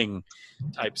mourning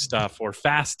type stuff, or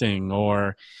fasting,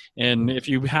 and if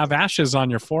you have ashes on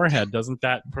your forehead, doesn't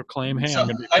that proclaim, hey, I'm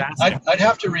going to be fasting? I'd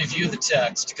have to review the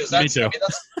text, because that's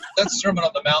Sermon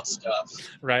on the Mount stuff.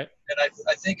 Right. And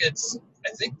I think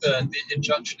the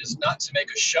injunction is not to make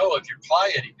a show of your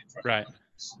piety in front of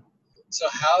others. So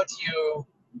how do you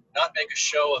not make a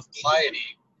show of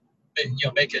piety,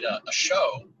 make it a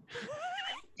show,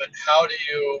 but how do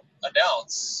you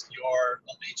announce your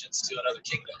allegiance to another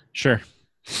kingdom? Sure.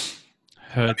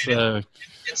 It's,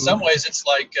 in some ways, it's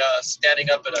like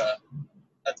standing up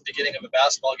at the beginning of a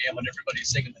basketball game when everybody's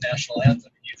singing the national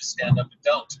anthem, and you just stand up and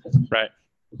don't. right.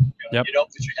 You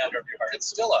don't put your hand over your heart. It's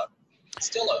still a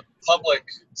public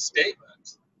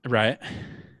statement. Right.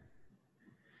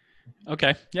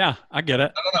 Okay. Yeah, I get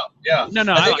it. I don't know. Yeah.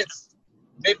 No, I think it's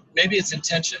maybe it's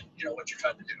intention. What you're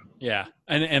trying to do. Yeah,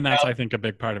 and that's I think a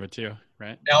big part of it too,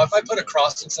 right? Now, if I put a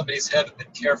cross in somebody's head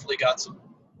and carefully got some,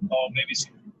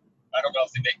 I don't know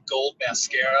if they make gold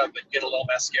mascara, but get a little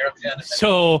mascara pen and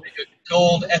then make a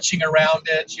gold etching around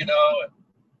it,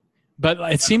 But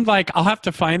it seemed like, I'll have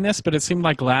to find this, but it seemed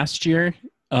like last year,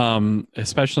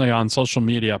 especially on social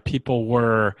media, people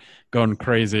were going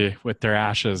crazy with their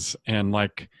ashes and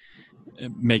like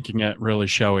making it really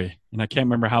showy. And I can't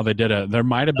remember how they did it. There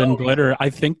might have been glitter. I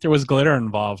think there was glitter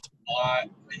involved.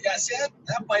 Yeah, see,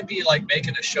 that might be like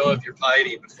making a show of your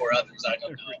piety before others. I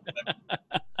don't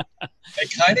know.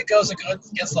 It kind of goes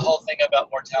against the whole thing about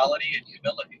mortality and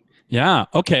humility. Yeah,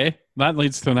 okay. That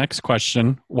leads to the next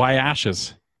question. Why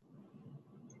ashes?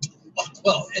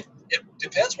 Well, it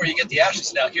depends where you get the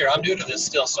ashes. Now, here, I'm new to this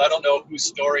still, so I don't know whose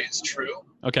story is true.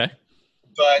 Okay.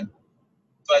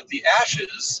 But the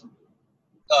ashes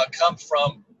come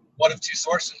from one of two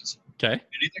sources. Okay. It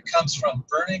either comes from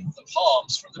burning the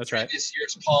palms from the previous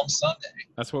year's Palm Sunday.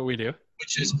 That's what we do.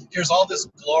 Which is, here's all this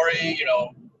glory,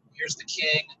 here's the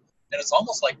king. And it's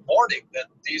almost like mourning that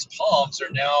these palms are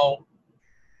now,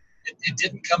 it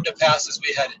didn't come to pass as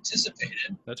we had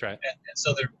anticipated. That's right. And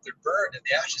so they're burned, and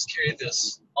the ashes carry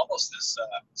this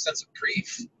sense of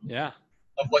grief. Yeah.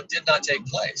 Of what did not take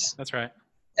place. That's right.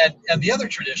 And the other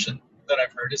tradition that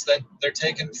I've heard is that they're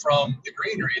taken from the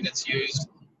greenery that's used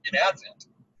in Advent.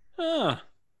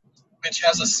 Which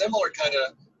has a similar kind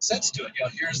of sense to it.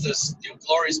 Here's this,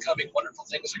 glory's coming, wonderful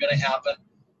things are going to happen.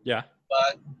 Yeah.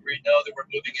 But we know that we're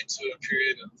moving into a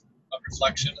period of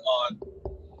reflection on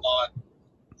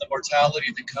the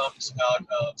mortality that comes out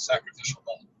of sacrificial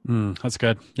blood. That's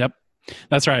good. Yep.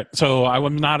 That's right. So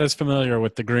I'm not as familiar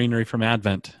with the greenery from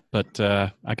Advent, but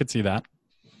I could see that.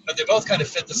 But they both kind of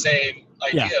fit the same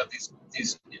idea of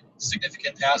these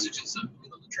significant passages of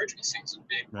the liturgical season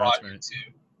being brought into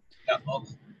that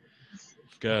moment.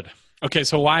 Good. Okay,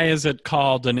 so why is it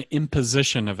called an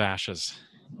imposition of ashes?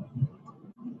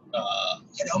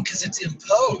 Because it's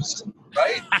imposed,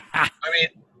 right?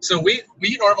 So we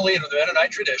normally in the Mennonite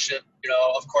tradition,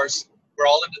 of course, we're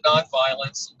all into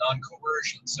nonviolence and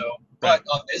non-coercion. So, but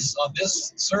on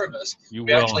this service,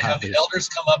 we actually have the elders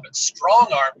come up and strong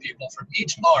arm people from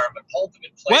each arm and hold them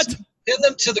in place, pin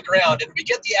them to the ground, and we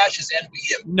get the ashes and we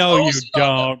impose. No, you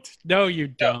don't. No, you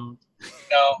don't.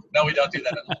 No, we don't do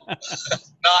that at all.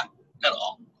 Not at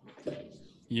all.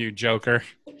 You joker.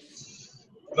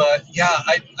 But yeah,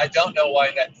 I don't know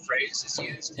why that phrase is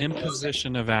used.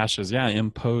 Imposition of ashes. Yeah,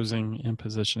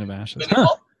 imposition of ashes.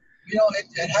 But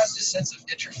it has this sense of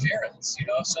interference.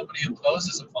 If somebody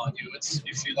imposes upon you,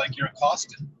 you feel like you're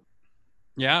accosted.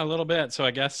 Yeah, a little bit. So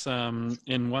I guess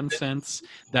in one sense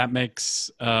that makes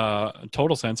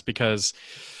total sense because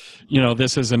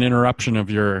this is an interruption of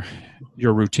your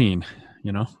routine.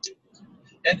 And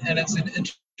it's an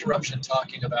interruption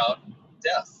talking about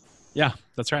death. Yeah,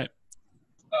 that's right.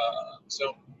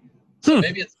 So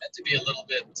maybe it's meant to be a little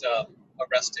bit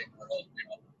arresting.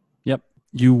 Yep.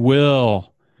 You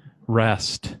will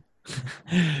rest.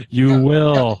 You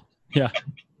will. Yeah.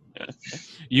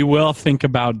 You will think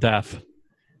about death.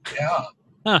 Yeah.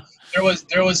 Huh. There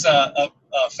was a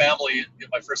family in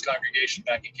my first congregation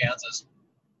back in Kansas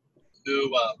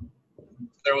who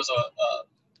there was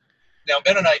now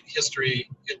Mennonite history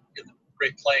in the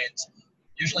Great Plains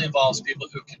usually involves people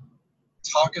who can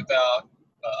talk about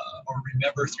or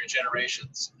remember through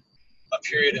generations a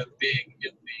period of being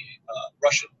in the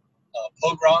Russian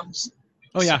pogroms.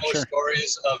 Similar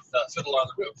stories of Fiddle on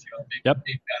the Roof,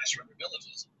 being banished from their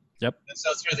villages. Yep. And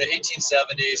so through the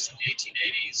 1870s and the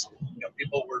 1880s,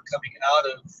 people were coming out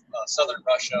of southern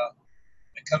Russia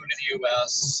and coming to the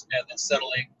U.S. and then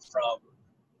settling from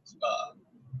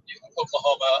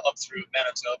Oklahoma up through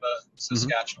Manitoba,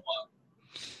 Saskatchewan,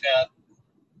 and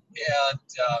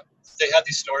they had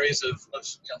these stories of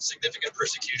significant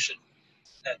persecution,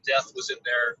 and death was in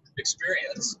their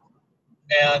experience.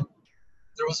 And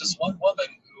there was this one woman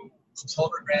who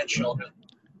told her grandchildren,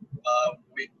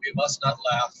 we must not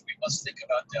laugh, we must think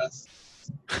about death.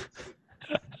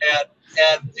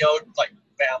 and like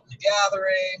family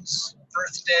gatherings,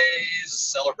 birthdays,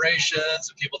 celebrations,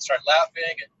 and people would start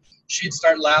laughing, and she'd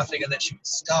start laughing, and then she would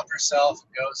stop herself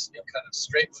and go kind of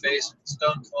straight faced,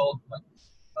 stone cold, like,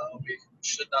 we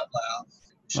should not laugh,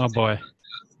 we Oh boy.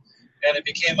 And it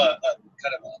became a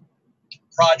kind of a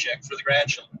project for the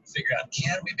grandchildren to figure out,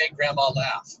 can we make grandma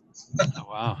laugh? Oh,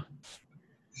 wow.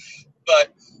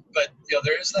 But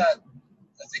there is that,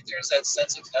 I think there's that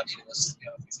sense of heaviness.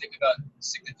 If you think about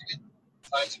significant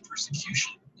times of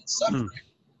persecution and suffering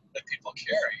that people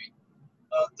carry,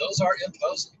 those are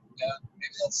imposing.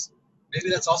 And maybe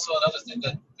that's also another thing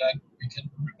that we can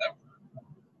remember.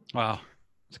 Wow,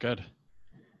 that's good.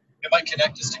 It might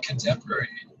connect us to contemporary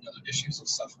issues of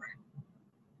suffering.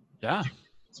 Yeah,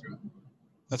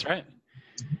 that's right.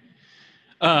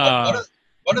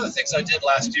 One of the things I did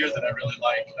last year that I really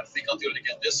like, and I think I'll do it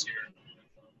again this year.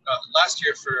 Last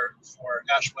year for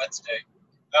Ash Wednesday,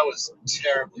 I was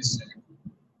terribly sick.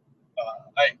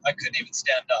 I couldn't even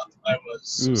stand up.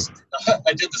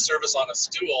 I did the service on a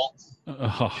stool, and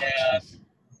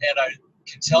I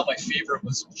could tell my fever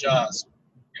was just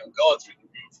going through the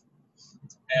roof,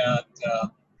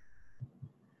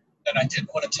 and I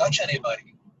didn't want to touch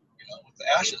anybody, with the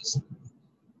ashes.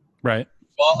 Right.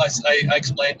 Well, I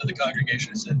explained to the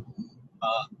congregation. I said,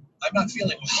 I'm not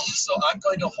feeling well, so I'm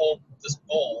going to hold this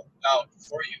bowl out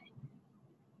for you,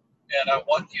 and I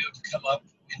want you to come up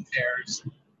in pairs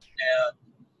and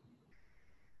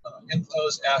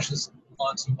impose ashes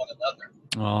onto one another.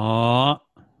 Aww.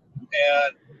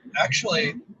 And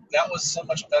actually, that was so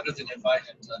much better than if I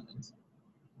had done it.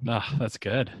 Ah, that's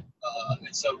good.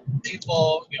 And so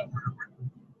people, were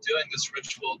doing this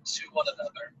ritual to one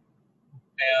another,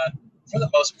 and for the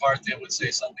most part, they would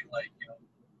say something like,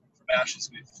 from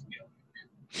ashes we've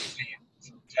came,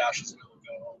 from ashes we will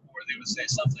go, or they would say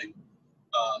something,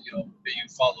 may you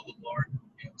follow the Lord,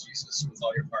 Jesus, with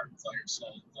all your heart, with all your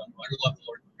soul. I love the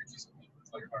Lord Jesus with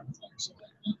all your heart, with all your soul.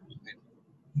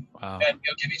 Wow. And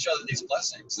give each other these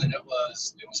blessings, and it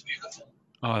was beautiful.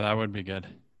 Oh, that would be good.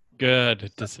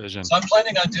 Good decision. So I'm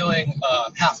planning on doing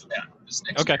half of that this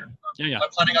next year. Yeah. I'm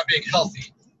planning on being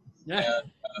healthy. Yeah.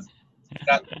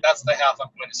 And that's the half I'm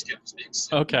going to skip, is being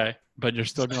sick. Okay, but you're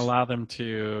still going to allow them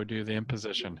to do the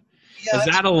imposition. Yeah, is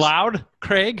that allowed,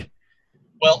 Craig?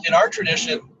 Well, in our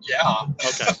tradition, yeah.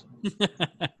 Okay.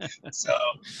 So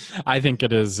I think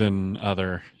it is in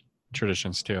other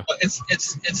traditions too. I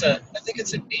think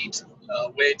it's a neat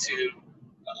way to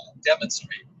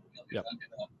demonstrate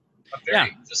a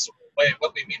very this sort of way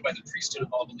what we mean by the priesthood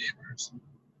of all believers.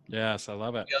 Yes, I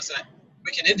love it. So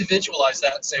we can individualize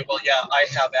that and say, well, yeah, I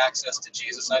have access to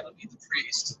Jesus. I don't need the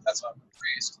priest. That's why I'm a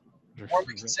priest. Or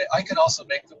we can say, I can also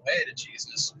make the way to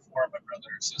Jesus for my brother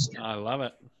or sister. I love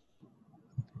it.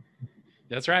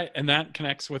 That's right. And that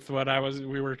connects with what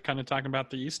we were kind of talking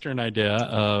about, the Eastern idea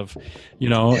of,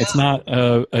 it's not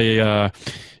a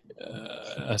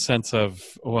sense of,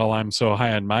 well, I'm so high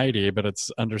and mighty, but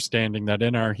it's understanding that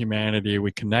in our humanity,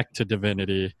 we connect to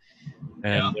divinity,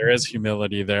 and there is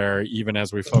humility there, even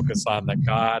as we focus on that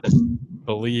God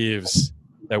believes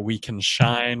that we can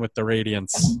shine with the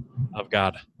radiance of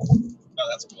God. Oh,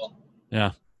 that's cool.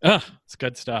 Yeah. It's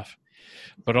good stuff.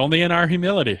 But only in our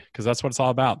humility, because that's what it's all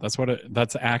about.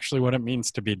 That's actually what it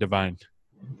means to be divine,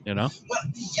 Well,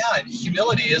 yeah,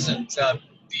 humility isn't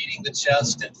beating the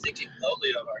chest and thinking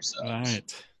lowly of ourselves.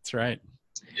 Right. That's right.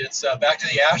 It's back to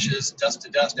the ashes, dust to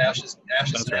dust, ashes,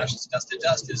 That's and right. ashes, dust to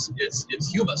dust.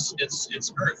 It's humus.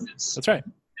 It's earth. That's right.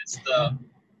 It's the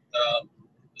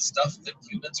stuff that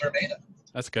humans are made of.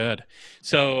 That's good.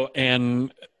 So,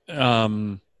 and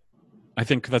I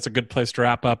think that's a good place to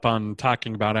wrap up on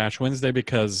talking about Ash Wednesday,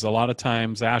 because a lot of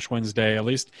times Ash Wednesday, at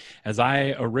least as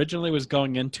I originally was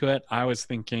going into it, I was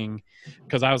thinking,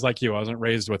 because I was like you, I wasn't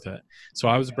raised with it. So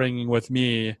I was bringing with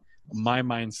me my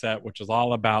mindset, which is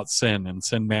all about sin and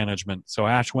sin management. So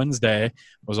Ash Wednesday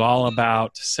was all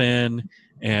about sin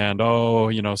and,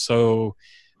 so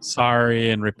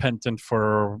sorry and repentant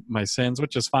for my sins,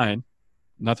 which is fine.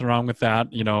 Nothing wrong with that,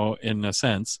 in a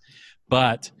sense.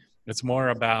 But it's more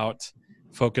about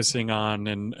focusing on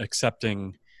and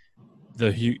accepting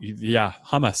the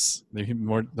hummus,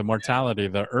 the mortality,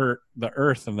 the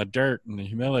earth and the dirt and the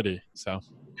humility. So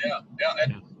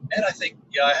and I think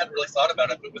I hadn't really thought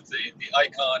about it, but with the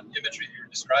icon imagery that you're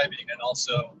describing, and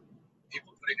also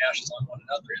people putting ashes on one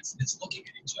another, it's looking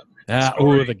at each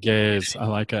other. The gaze, I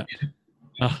like it.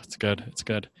 Oh, it's good. It's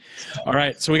good. All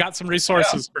right. So we got some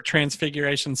resources for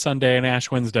Transfiguration Sunday and Ash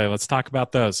Wednesday. Let's talk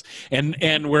about those.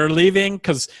 And we're leaving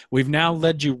because we've now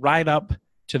led you right up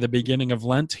to the beginning of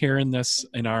Lent here in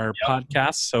our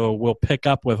podcast. So we'll pick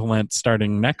up with Lent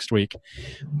starting next week.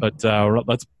 But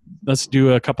let's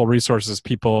do a couple resources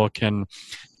people can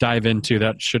dive into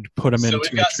that should put them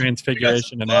into a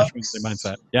Transfiguration and Ash Wednesday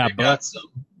mindset. Yeah, we've got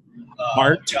some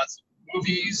art. We've got some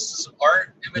movies, some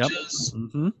art, images. Yep.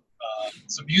 Mm-hmm.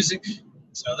 Some music,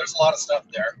 So there's a lot of stuff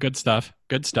there. Good stuff.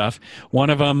 Good stuff. One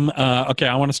of them, okay,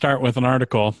 I want to start with an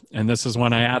article, and this is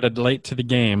one I added late to the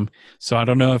game, so I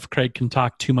don't know if Craig can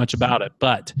talk too much about it,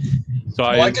 but...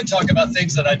 I can talk about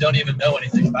things that I don't even know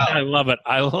anything about. I love it.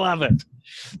 I love it.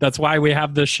 That's why we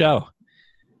have this show.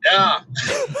 Yeah.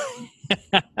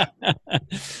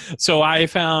 So I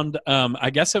found, I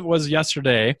guess it was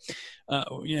yesterday,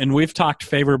 and we've talked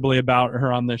favorably about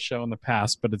her on this show in the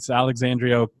past, but it's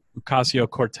Alexandria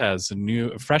Ocasio-Cortez,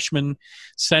 a freshman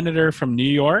senator from New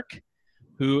York,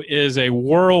 who is a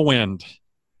whirlwind,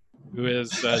 who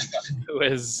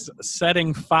is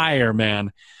setting fire,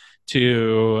 man,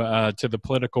 to the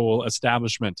political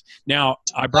establishment. Now,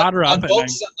 I brought her up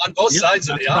on both sides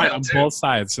of the aisle. Right, on both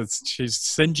sides. She's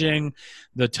singeing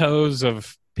the toes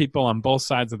of people on both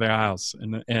sides of the aisles.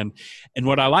 And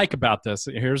what I like about this,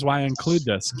 here's why I include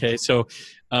this. Okay, so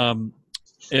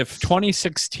if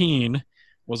 2016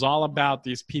 was all about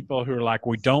these people who are like,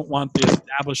 we don't want the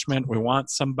establishment, we want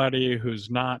somebody who's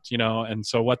not, and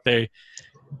so what they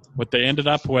ended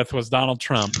up with was Donald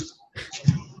Trump.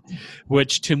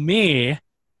 Which to me,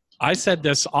 I said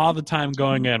this all the time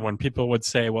going in when people would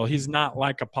say, well, he's not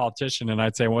like a politician. And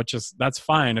I'd say, well, that's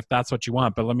fine if that's what you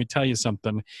want. But let me tell you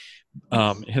something.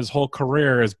 His whole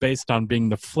career is based on being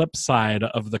the flip side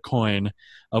of the coin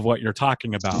of what you're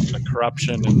talking about, the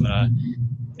corruption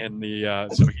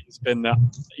so he's been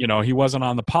he wasn't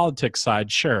on the politics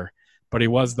side, sure, but he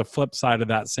was the flip side of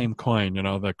that same coin,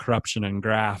 the corruption and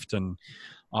graft and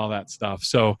all that stuff.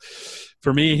 So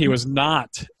for me, he was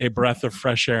not a breath of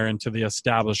fresh air into the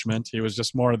establishment. He was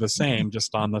just more of the same,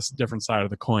 just on this different side of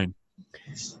the coin.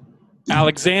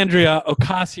 Alexandria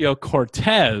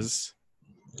Ocasio-Cortez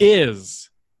is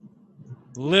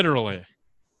literally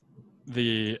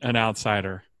an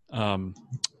outsider. And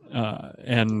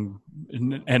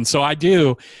so I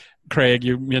do, Craig,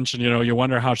 you mentioned, you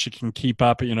wonder how she can keep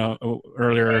up,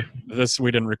 earlier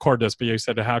we didn't record this, but you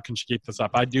said, how can she keep this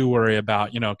up? I do worry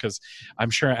about, because I'm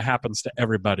sure it happens to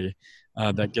everybody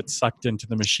that gets sucked into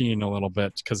the machine a little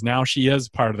bit, because now she is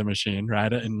part of the machine,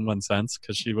 right? In one sense,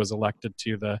 because she was elected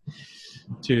to the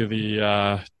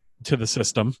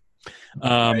system.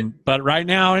 But right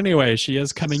now, anyway, she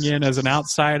is coming in as an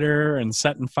outsider and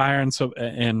setting fire.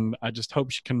 And I just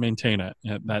hope she can maintain it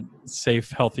at that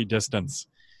safe, healthy distance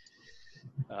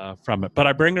from it. But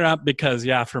I bring her up because,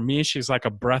 for me, she's like a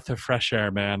breath of fresh air,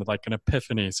 man, like an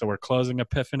epiphany. So we're closing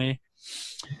Epiphany.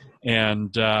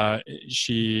 And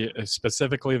she,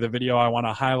 specifically the video I want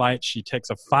to highlight, she takes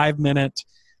a 5-minute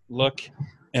look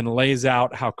and lays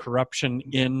out how corruption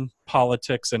in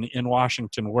politics and in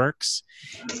Washington works.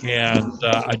 And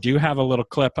I do have a little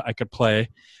clip I could play,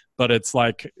 but it's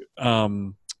like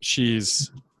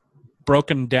she's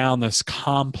broken down this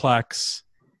complex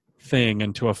thing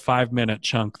into a 5-minute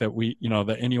chunk that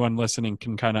that anyone listening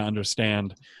can kind of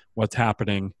understand what's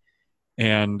happening.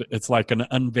 And it's like an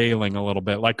unveiling a little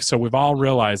bit. Like, so we've all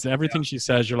realized everything she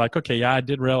says, you're like, okay, I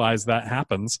did realize that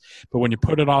happens. But when you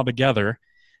put it all together,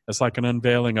 it's like an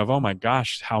unveiling of, oh my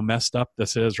gosh, how messed up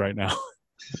this is right now.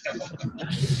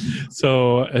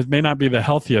 So it may not be the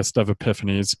healthiest of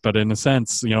epiphanies, but in a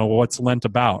sense, what's Lent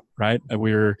about, right?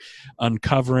 We're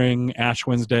uncovering Ash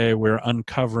Wednesday. We're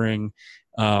uncovering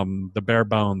the bare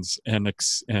bones, and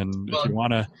if you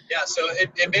want to, so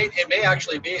it may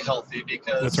actually be healthy,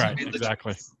 because that's right,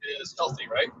 exactly, it is healthy,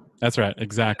 right? That's right,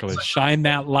 exactly. Shine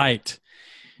that light.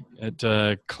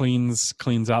 It cleans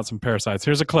out some parasites.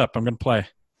 Here's a clip I'm going to play.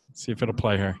 See if it'll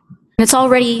play here. It's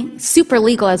already super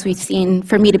legal, as we've seen,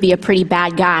 for me to be a pretty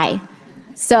bad guy.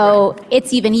 So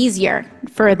it's even easier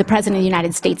for the President of the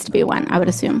United States to be one, I would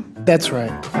assume. That's right.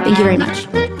 Thank you very much.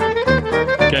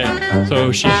 Okay,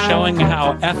 so she's showing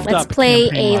how effed up. Let's play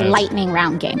a lightning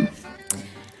round game.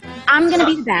 I'm going to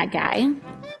be the bad guy,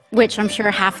 which I'm sure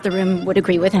half the room would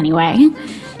agree with anyway.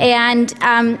 And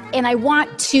I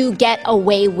want to get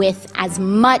away with as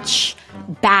much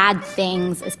bad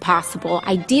things as possible,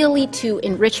 ideally to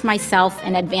enrich myself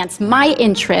and advance my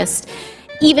interest,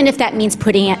 even if that means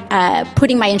putting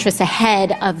my interests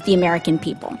ahead of the American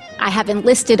people. I have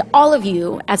enlisted all of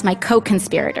you as my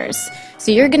co-conspirators,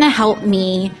 so you're going to help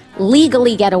me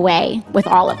legally get away with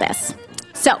all of this.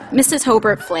 So, Mrs.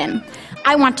 Hobart Flynn,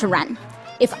 I want to run.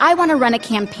 If I want to run a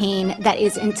campaign that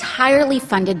is entirely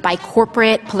funded by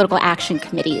corporate political action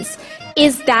committees,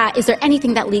 is there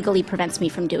anything that legally prevents me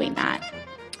from doing that?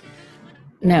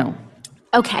 No.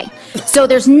 Okay, so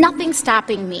there's nothing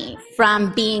stopping me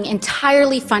from being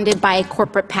entirely funded by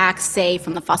corporate PACs, say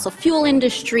from the fossil fuel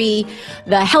industry,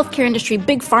 the healthcare industry,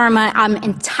 big pharma. I'm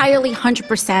entirely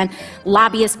 100%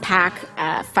 lobbyist PAC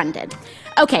funded.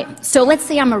 Okay, so let's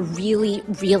say I'm a really,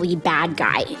 really bad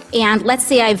guy, and let's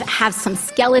say I have some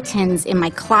skeletons in my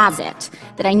closet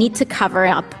that I need to cover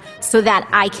up so that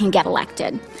I can get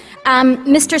elected.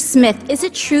 Mr. Smith, is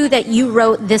it true that you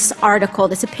wrote this article,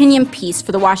 this opinion piece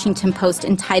for the Washington Post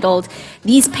entitled,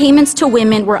 "These payments to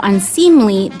women were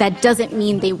unseemly, that doesn't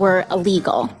mean they were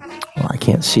illegal"? Well, I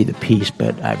can't see the piece,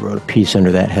 but I wrote a piece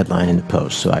under that headline in the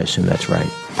Post, so I assume that's right.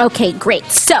 Okay, great.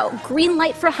 So, green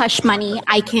light for hush money.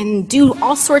 I can do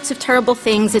all sorts of terrible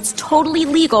things. It's totally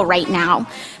legal right now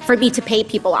for me to pay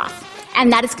people off.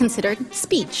 And that is considered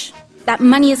speech. That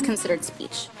money is considered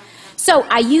speech. So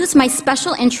I use my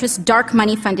special interest dark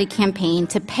money funded campaign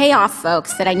to pay off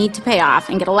folks that I need to pay off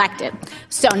and get elected.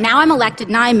 So now I'm elected,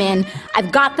 now I'm in.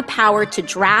 I've got the power to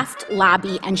draft,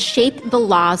 lobby, and shape the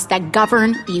laws that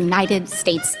govern the United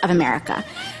States of America.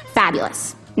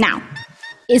 Fabulous. Now,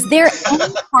 is there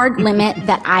any hard limit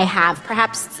that I have?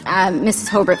 Perhaps Mrs.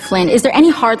 Hobart Flynn, is there any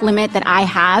hard limit that I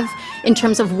have in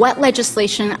terms of what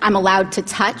legislation I'm allowed to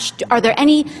touch? Are there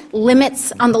any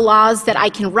limits on the laws that I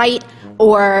can write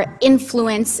or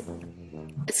influence,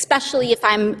 especially if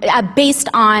I'm based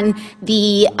on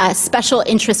the special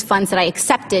interest funds that I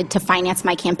accepted to finance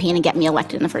my campaign and get me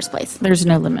elected in the first place? There's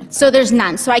no limit. So there's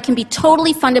none. So I can be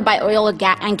totally funded by oil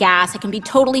and gas. I can be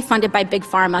totally funded by Big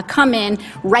Pharma, come in,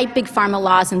 write Big Pharma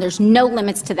laws, and there's no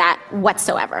limits to that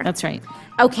whatsoever. That's right.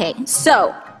 Okay,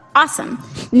 so awesome.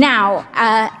 Now,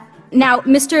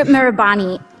 Mr.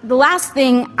 Mirabani, the last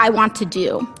thing I want to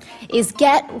do is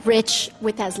get rich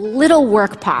with as little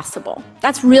work possible.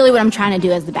 That's really what I'm trying to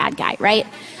do as the bad guy, right?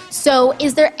 So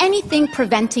is there anything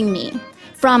preventing me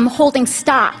from holding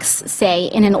stocks, say,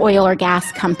 in an oil or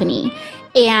gas company,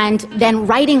 and then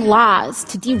writing laws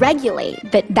to deregulate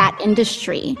that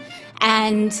industry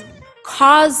and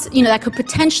cause, that could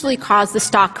potentially cause the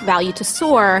stock value to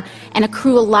soar and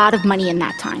accrue a lot of money in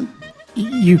that time?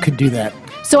 You could do that.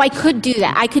 So I could do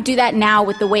that. I could do that now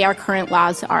with the way our current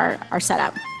laws are set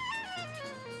up.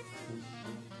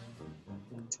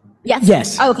 Yes?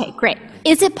 Yes. Okay, great.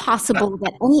 Is it possible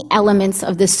that any elements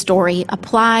of this story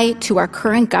apply to our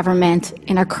current government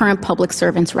and our current public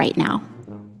servants right now?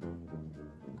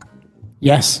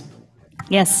 Yes.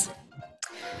 Yes.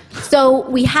 So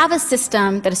we have a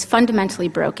system that is fundamentally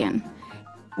broken.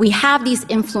 We have these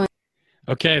influences.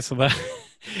 Okay, so that,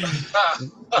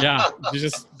 yeah, she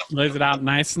just lays it out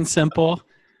nice and simple.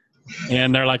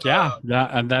 And they're like,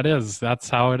 that's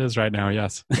how it is right now,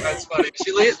 yes. That's funny.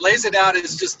 She lays it out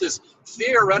as just this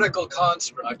theoretical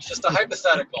construct, just a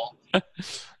hypothetical.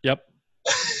 Yep.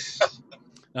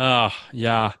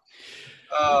 Yeah.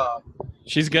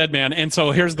 She's good, man. And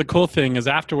so here's the cool thing is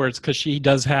afterwards, because she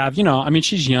does have,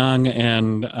 she's young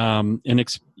and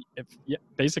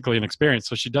basically inexperienced.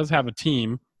 So she does have a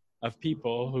team of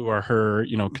people who are her,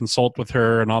 consult with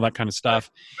her and all that kind of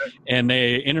stuff. And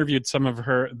they interviewed some of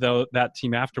that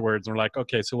team afterwards and were like,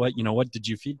 okay, so what did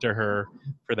you feed to her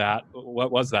for that?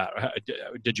 What was that?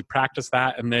 Did you practice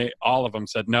that? And all of them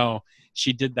said, no,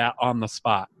 she did that on the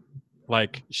spot.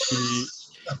 Like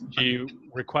she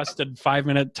requested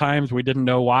 5-minute times. We didn't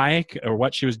know why or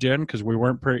what she was doing because we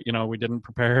weren't, we didn't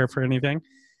prepare her for anything.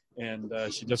 And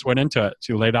she just went into it.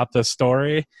 She laid out this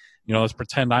story. Let's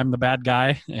pretend I'm the bad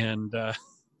guy and go.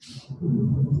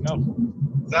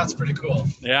 That's pretty cool.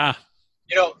 Yeah.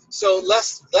 So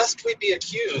lest we be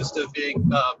accused of being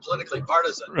politically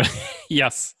partisan.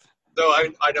 Yes. Though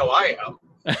I know I am.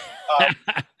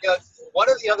 One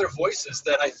of the other voices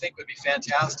that I think would be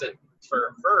fantastic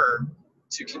for her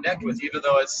to connect with, even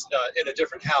though it's in a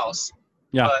different house.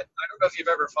 Yeah. But I don't know if you've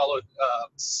ever followed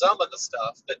some of the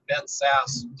stuff that Ben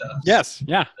Sass does. Yes.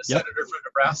 Yeah. The senator from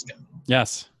Nebraska.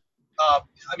 Yes.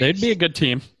 They'd be a good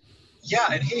team. Yeah,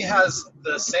 and he has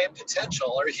the same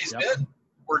potential, or he's been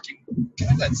working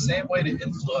kind of that same way to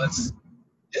influence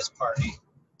his party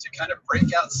to kind of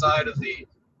break outside of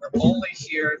we're only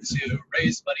here to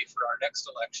raise money for our next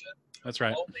election. That's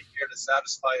right. We're only here to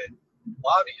satisfy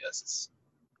lobbyists.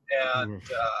 And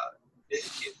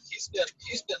he's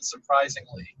been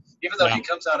surprisingly, even though he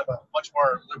comes out of a much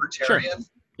more libertarian. Sure.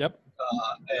 Yep.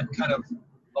 And kind of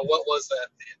what was that?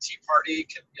 The Tea Party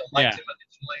liked him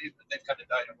initially, but they've kind of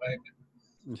died away.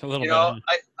 But, a little bit.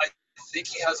 I think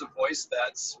he has a voice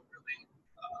that's really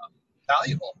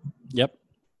valuable. Yep.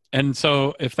 And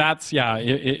so if that's,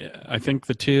 I think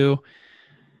the two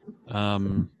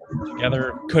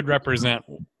together could represent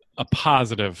a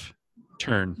positive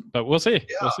turn, but we'll see.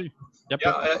 Yeah. We'll see. Yep.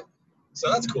 Yeah. So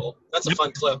that's cool. That's a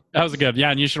fun clip. That was good.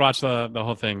 Yeah, and you should watch the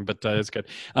whole thing, but it's good.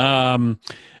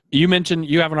 You mentioned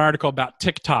you have an article about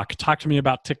TikTok. Talk to me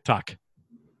about TikTok.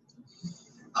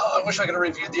 Oh, I wish I could have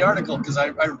reviewed the article because I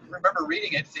remember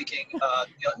reading it thinking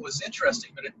it was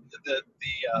interesting, but I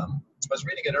was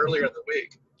reading it earlier in the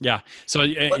week. Yeah. So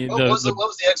what was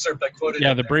the excerpt I quoted?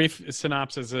 Yeah, the brief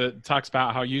synopsis, it talks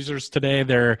about how users today,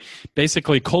 they're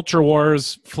basically culture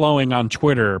wars flowing on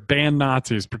Twitter, ban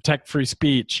Nazis, protect free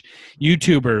speech.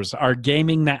 YouTubers are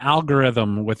gaming the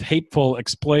algorithm with hateful,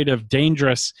 exploitive,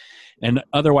 dangerous, and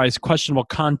otherwise questionable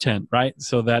content, right?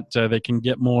 So that they can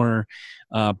get more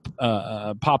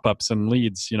pop-ups and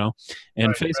leads, and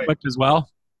right, Facebook as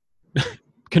well.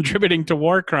 Contributing to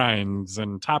war crimes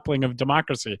and toppling of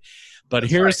democracy. But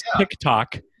That's here's right, yeah.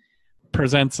 TikTok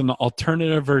presents an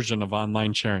alternative version of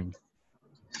online sharing.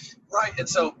 Right, and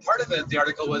so part of the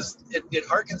article was it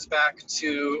harkens back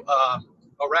to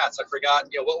rats. I forgot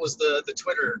what was the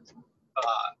Twitter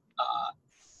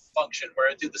function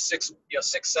where it did the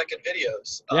 6-second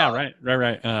videos. Yeah,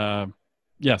 right.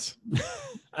 Yes.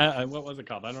 What was it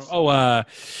called? I don't.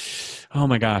 Oh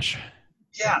my gosh.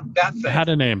 Yeah, that thing. It had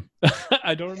a name.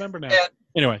 I don't remember now.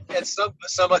 Anyway. And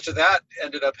so much of that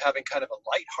ended up having kind of a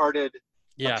lighthearted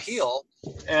appeal,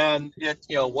 and it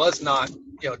was not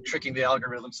tricking the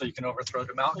algorithm so you can overthrow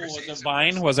democracy.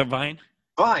 Was it Vine?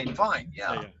 Vine,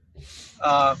 yeah.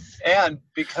 And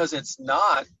because it's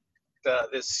not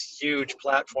this huge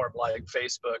platform like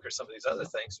Facebook or some of these other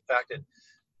things, in fact,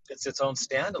 it's its own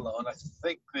standalone. I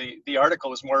think the article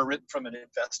was more written from an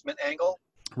investment angle.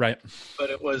 Right. But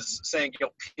it was saying,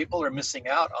 people are missing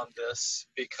out on this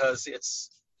because it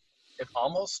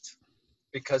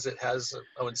has,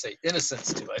 I wouldn't say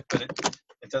innocence to it, but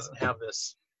it doesn't have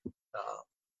this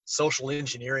social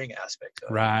engineering aspect to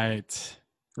it.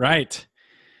 Right.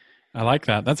 I like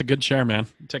that. That's a good share, man.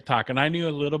 TikTok. And I knew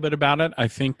a little bit about it. I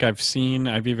think I've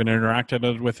even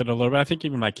interacted with it a little bit. I think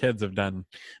even my kids have done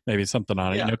maybe something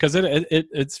on it, because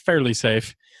it's fairly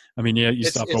safe. I mean, you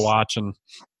still have to watch and.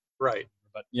 Right.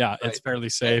 But yeah, it's fairly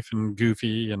safe and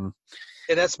goofy, and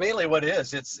that's mainly what it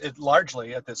is. It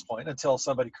largely at this point, until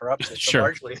somebody corrupts it. Sure.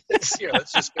 Largely, it's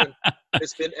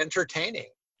it's been entertaining.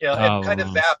 And kind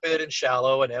of vapid and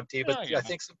shallow and empty. But I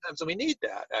think sometimes we need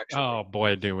that. Actually. Oh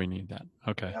boy, do we need that?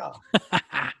 Okay.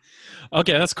 Yeah.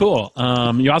 Okay, that's cool.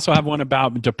 You also have one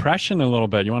about depression a little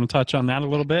bit. You want to touch on that a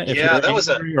little bit? If you're that was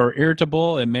angry or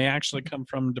irritable. It may actually come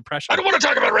from depression. I don't want to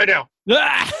talk about it right now.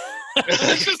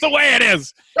 It's just the way it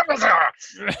is.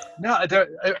 No,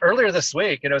 earlier this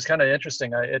week, it was kind of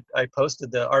interesting. I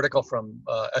posted the article from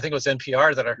I think it was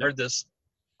NPR that I heard this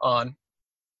on,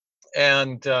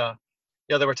 and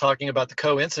they were talking about the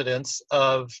coincidence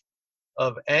of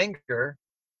anger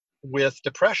with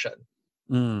depression.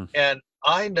 And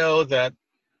I know that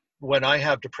when I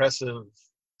have depressive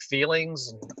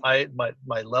feelings, and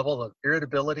my level of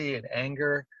irritability and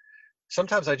anger,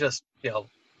 sometimes I just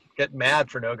get mad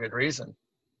for no good reason,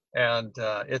 and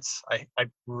I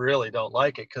really don't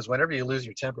like it, because whenever you lose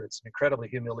your temper, it's an incredibly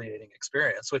humiliating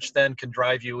experience, which then can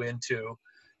drive you into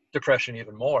depression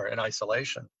even more and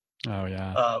isolation. Oh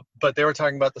yeah. But they were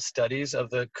talking about the studies of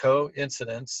the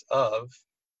coincidence of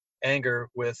anger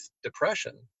with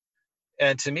depression,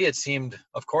 and to me it seemed,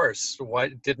 of course, why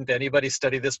didn't anybody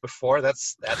study this before?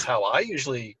 That's how I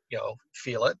usually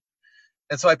feel it.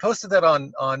 And so I posted that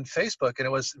on Facebook, and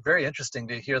it was very interesting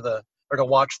to hear to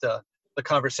watch the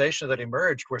conversation that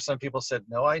emerged, where some people said,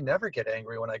 no, I never get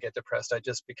angry when I get depressed. I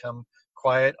just become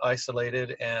quiet,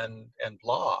 isolated, and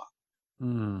blah.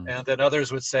 And then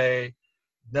others would say,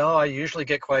 no, I usually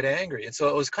get quite angry. And so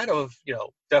it was kind of,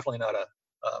 definitely not a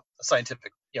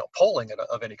scientific, polling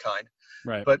of any kind.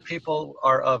 Right. But people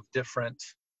are of different,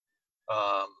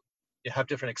 have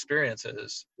different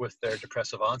experiences with their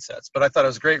depressive onsets. But I thought it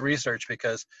was great research,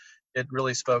 because it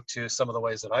really spoke to some of the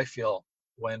ways that I feel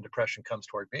when depression comes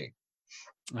toward me.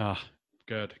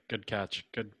 Good catch.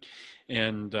 Good.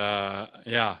 And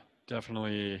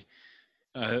definitely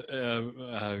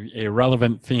a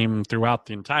relevant theme throughout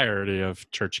the entirety of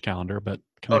church calendar, but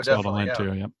connects well to Lent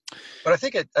too. Yeah. But I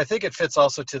think it fits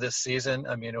also to this season.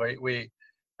 I mean,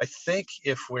 I think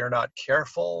if we're not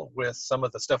careful with some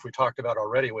of the stuff we talked about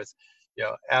already, with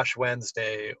Ash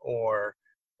Wednesday or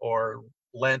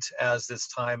Lent as this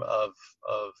time of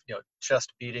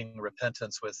chest beating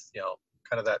repentance with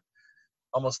kind of that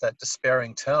almost that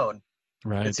despairing tone,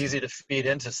 right? It's easy to feed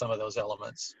into some of those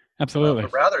elements. Absolutely.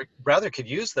 But rather could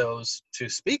use those to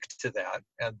speak to that,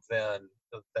 and then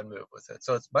move with it.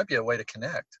 So it might be a way to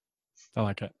connect. I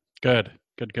like it. Good.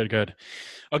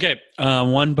 Okay.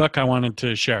 One book I wanted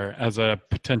to share as a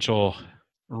potential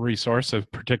resource,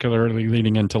 particularly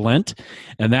leading into Lent,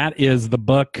 and that is the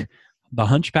book The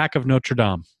Hunchback of Notre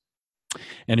Dame.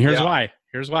 And here's why.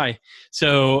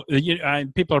 So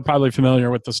people are probably familiar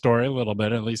with the story a little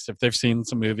bit, at least if they've seen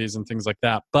some movies and things like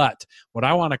that. But what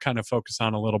I want to kind of focus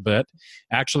on a little bit,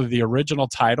 actually the original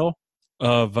title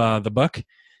of the book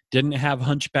didn't have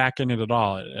hunchback in it at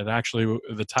all. It actually,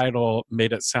 the title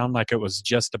made it sound like it was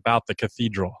just about the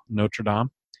cathedral, Notre Dame.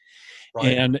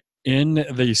 Right. And in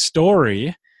the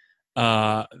story,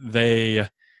 they...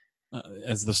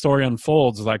 as the story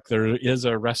unfolds, like there is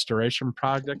a restoration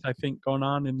project, I think, going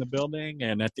on in the building.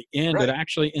 And at the end, It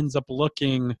actually ends up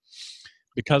looking,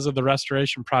 because of the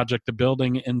restoration project, the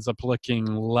building ends up looking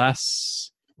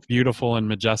less beautiful and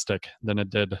majestic than it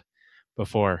did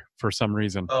before for some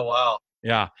reason. Oh, wow.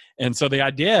 Yeah. And so the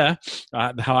idea,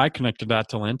 how I connected that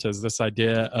to Lent is this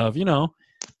idea of,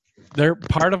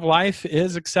 part of life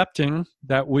is accepting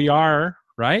that we are,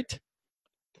 right?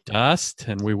 Dust,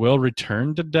 and we will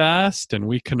return to dust, and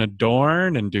we can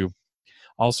adorn and do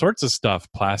all sorts of stuff,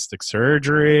 plastic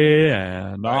surgery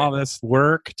and all this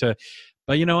work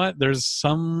but you know what, there's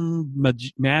some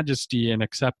majesty in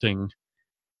accepting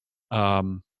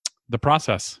the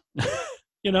process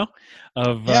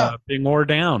of being worn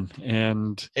down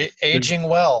and aging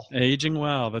well.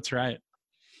 That's right.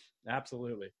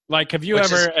 Absolutely. Like, have you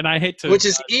ever? And I hate to, which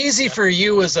is easy for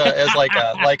you as like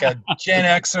a Gen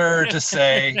Xer to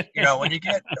say, when you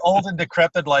get old and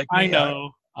decrepit like me.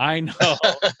 I know.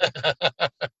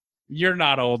 You're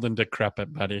not old and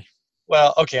decrepit, buddy.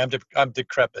 Well, okay, I'm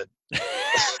decrepit.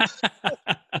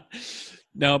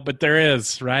 No, but there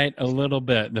is, right, a little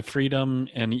bit, the freedom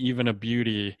and even a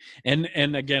beauty, and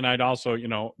again, I'd also,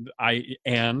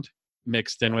 and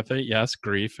mixed in with it, yes,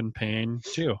 grief and pain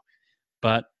too,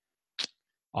 but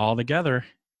all together,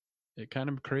 it kind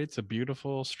of creates a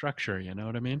beautiful structure. You know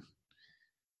what I mean?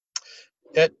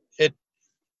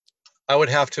 I would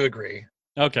have to agree.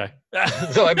 Okay.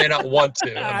 Though I may not want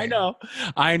to.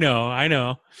 I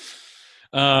know.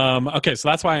 Okay, so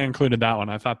that's why I included that one.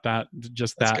 I thought that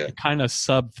kind of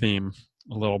sub theme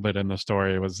a little bit in the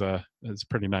story was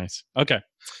pretty nice. Okay.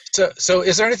 So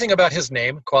is there anything about his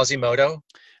name, Quasimodo?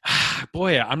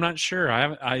 Boy, I'm not sure.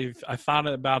 I thought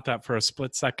about that for a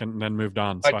split second and then moved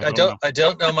on. So I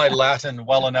don't know my Latin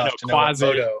well enough to know quasi,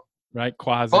 what modo. Right,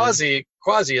 quasi.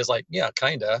 Quasi is like,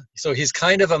 kinda. So he's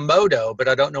kind of a modo, but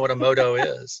I don't know what a modo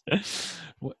is.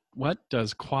 What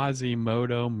does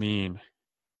Quasimodo mean?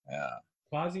 Yeah.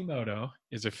 Quasimodo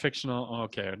is a fictional.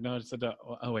 Okay, no,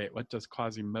 wait. What does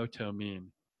Quasimodo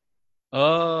mean?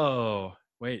 Oh,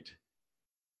 wait.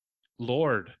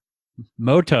 Lord,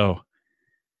 moto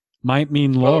might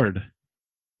mean Lord.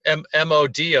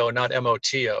 M-O-D-O, not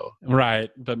M-O-T-O. Right,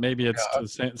 but maybe it's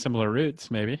similar roots,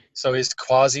 maybe. So he's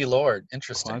quasi-Lord.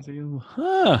 Interesting. Interesting.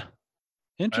 Well,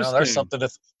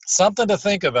 there's something to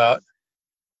think about.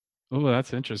 Oh,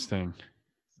 that's interesting.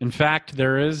 In fact,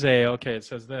 there is it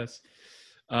says this.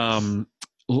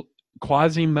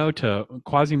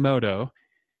 Quasimodo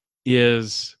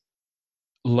is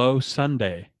Low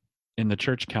Sunday in the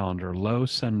church calendar. Low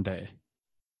Sunday.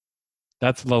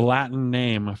 That's the Latin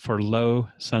name for Low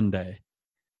Sunday.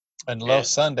 And Low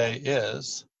Sunday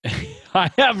is? I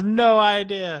have no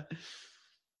idea.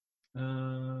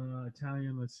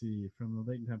 Italian, let's see. From the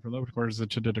latent time for low quarters, the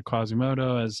tradition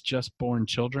Quasimodo as just born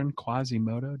children.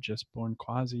 Quasimodo, just born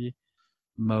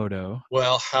Quasimodo.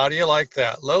 Well, how do you like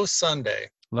that? Low Sunday.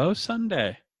 Low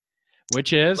Sunday.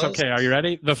 Which is, are you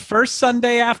ready? The first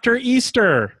Sunday after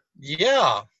Easter.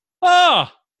 Yeah. Oh,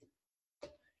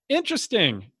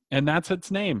 interesting. And that's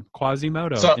its name,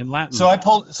 Quasimodo in Latin. So I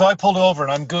pulled over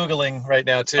and I'm Googling right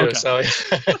now too. Okay. So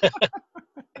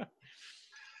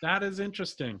that is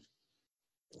interesting.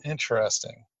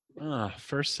 Interesting.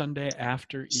 First Sunday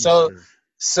after Easter.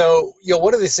 So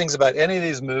one of these things about any of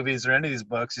these movies or any of these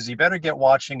books is you better get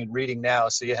watching and reading now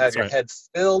so you have your head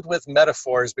filled with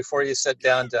metaphors before you sit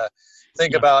down to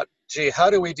think about, gee, how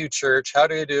do we do church? How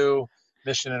do we do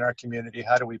mission in our community?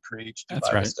 How do we preach? Do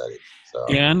Bible study? So.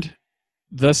 And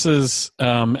this is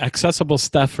accessible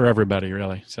stuff for everybody,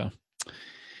 really. So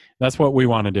that's what we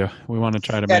want to do. We want to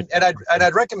try to make. And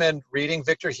I'd recommend reading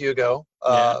Victor Hugo,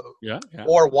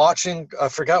 or watching. I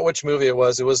forgot which movie it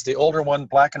was. It was the older one,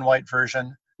 black and white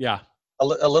version. Yeah, a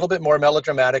little bit more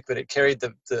melodramatic, but it carried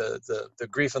the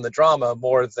grief and the drama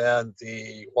more than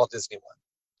the Walt Disney one.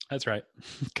 That's right,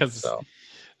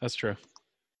 that's true.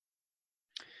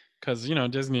 Because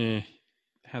Disney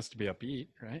has to be upbeat,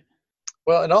 right?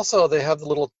 Well, and also they have the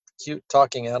little cute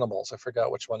talking animals. I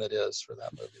forgot which one it is for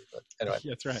that movie, but anyway.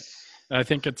 That's right. I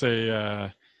think it's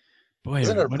a boy.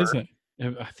 What is it?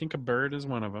 I think a bird is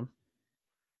one of them.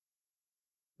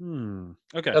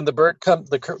 Okay. And the bird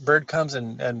comes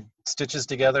and stitches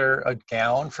together a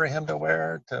gown for him to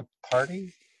wear to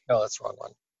party. No, that's the wrong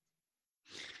one.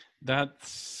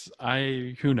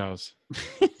 Who knows?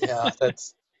 Yeah,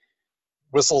 that's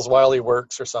whistles while he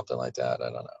works or something like that. I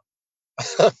don't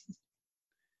know.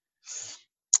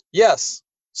 Yes.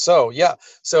 So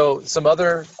some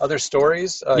other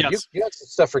stories. Yes. You had some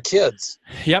stuff for kids.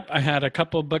 Yep, I had a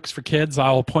couple of books for kids.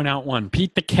 I'll point out one.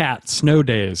 Pete the Cat, Snow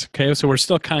Days. Okay, so we're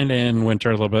still kind of in winter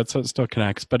a little bit, so it still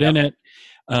connects. But in it,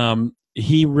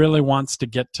 he really wants to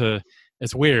get to,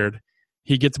 it's weird,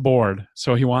 he gets bored,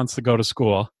 so he wants to go to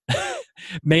school.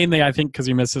 Mainly, I think, because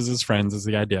he misses his friends is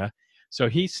the idea. So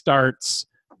he starts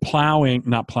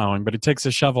not plowing, but he takes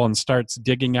a shovel and starts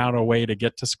digging out a way to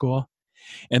get to school.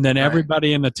 And then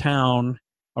everybody in the town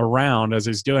around, as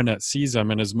he's doing it, sees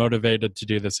him and is motivated to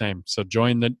do the same. So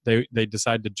they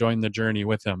decide to join the journey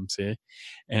with him,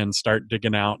 and start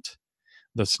digging out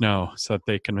the snow so that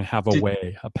they can have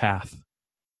a path.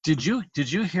 Did you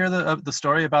hear the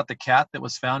story about the cat that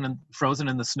was found frozen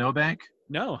in the snowbank?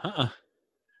 No,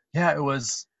 Yeah, it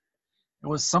was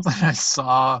something I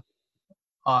saw.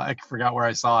 I forgot where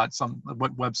I saw it,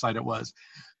 what website it was,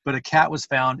 but a cat was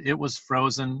found. It was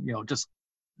frozen,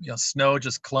 snow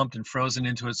just clumped and frozen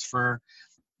into its fur.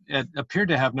 It appeared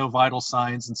to have no vital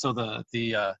signs, and so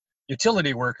the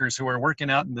utility workers who were working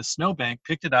out in the snowbank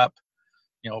picked it up,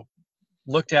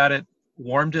 looked at it,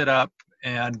 warmed it up,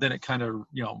 and then it kind of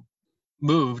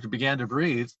moved, began to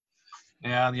breathe,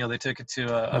 and they took it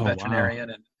to a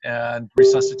veterinarian and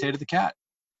resuscitated the cat.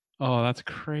 Oh, that's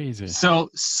crazy. So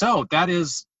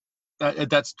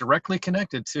that's directly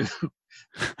connected to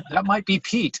that might be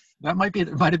Pete. It might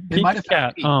have been Pete.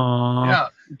 Yeah.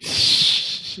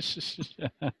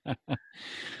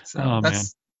 So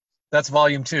that's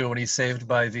volume 2 when he's saved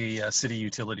by the city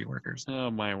utility workers.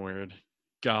 Oh my word.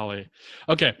 Golly.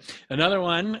 Okay. Another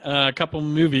one, a couple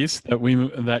movies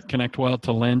that connect well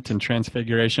to Lent and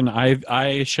Transfiguration.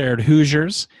 I shared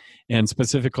Hoosiers, and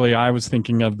specifically I was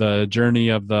thinking of the journey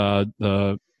of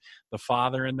the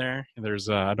father in there. There's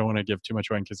I don't want to give too much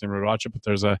away in case anyone would watch it, but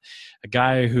there's a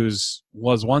guy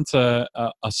was once a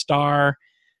star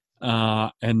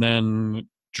and then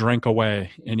drank away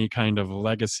any kind of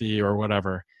legacy or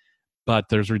whatever. But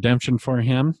there's redemption for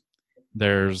him.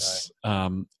 There's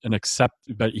an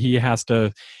but he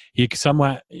accepts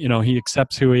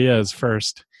who he is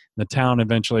first. The town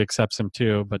eventually accepts him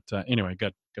too. But anyway,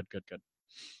 good.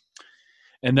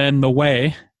 And then The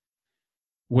Way,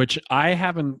 which I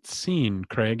haven't seen.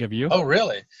 Craig, have you? Oh,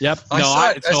 really? Yep.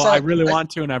 I really want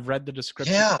to, and I've read the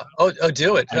description. Yeah. Oh,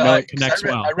 do it. I know it connects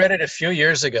well. I read it a few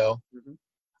years ago,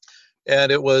 and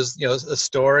it was a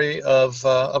story of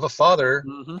a father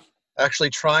actually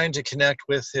trying to connect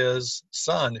with his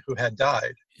son who had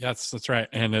died. Yes, that's right.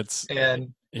 And it's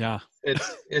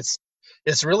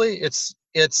really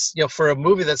for a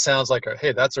movie that sounds like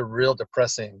that's a real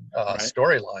depressing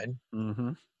storyline.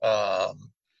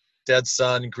 Dead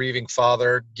son, grieving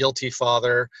father, guilty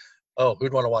father. Oh,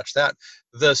 who'd want to watch that?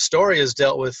 The story is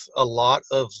dealt with a lot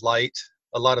of light,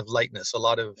 a lot of lightness, a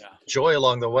lot of joy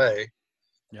along the way.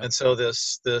 Yep. And so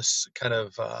this kind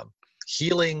of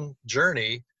healing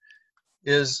journey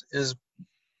is a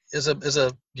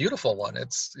beautiful one.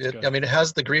 It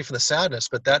has the grief and the sadness,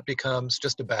 but that becomes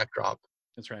just a backdrop.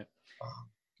 That's right.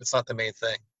 It's not the main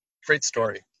thing. Great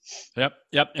story. Yep.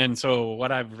 And so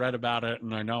what I've read about it,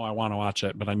 and I know I want to watch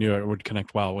it, but I knew it would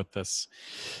connect well with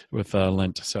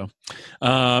Lent. So,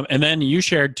 and then you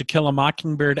shared To Kill a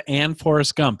Mockingbird and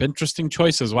Forrest Gump. Interesting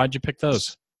choices. Why'd you pick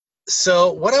those?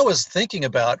 So what I was thinking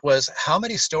about was how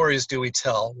many stories do we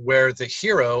tell where the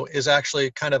hero is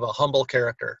actually kind of a humble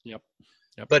character? Yep.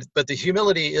 But the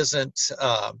humility isn't,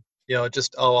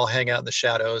 just, I'll hang out in the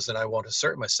shadows and I won't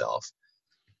assert myself.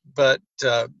 But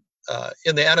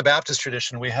in the Anabaptist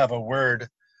tradition, we have a word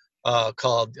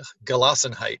called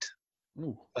Gelassenheit,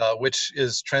 which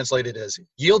is translated as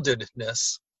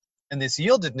yieldedness. And this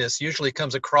yieldedness usually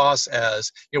comes across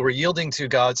as, we're yielding to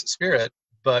God's Spirit,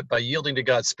 but by yielding to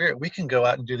God's Spirit, we can go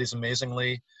out and do these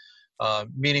amazingly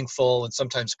meaningful and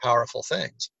sometimes powerful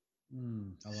things.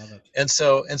 I love it. And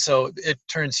so it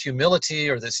turns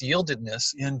humility or this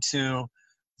yieldedness into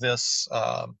this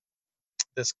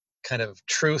this kind of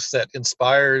truth that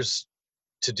inspires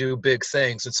to do big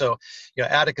things. And so,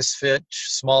 Atticus Finch,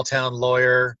 small town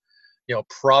lawyer,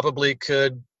 probably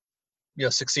could,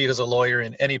 succeed as a lawyer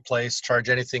in any place, charge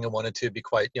anything and wanted to be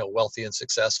quite, wealthy and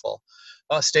successful.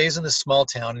 Stays in this small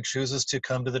town and chooses to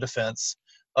come to the defense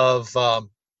of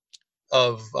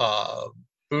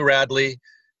Boo Radley.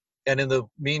 And in the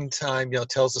meantime,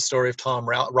 tells the story of Tom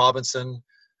Robinson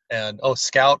and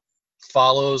Scout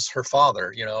follows her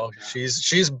father.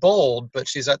 She's bold, but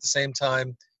she's at the same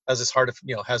time has this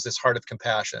heart of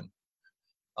compassion.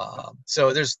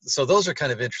 So those are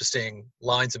kind of interesting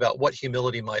lines about what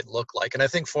humility might look like. And I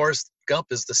think Forrest Gump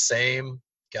is the same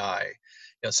guy,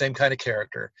 same kind of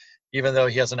character, even though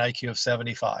he has an IQ of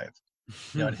 75.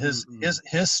 And his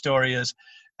story is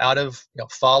out of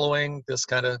following this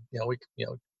kind of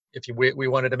if we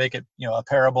wanted to make it a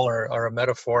parable or a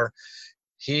metaphor,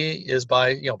 he is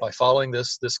by following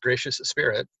this gracious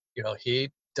spirit, he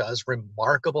does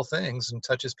remarkable things and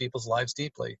touches people's lives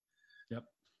deeply. Yep.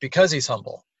 Because he's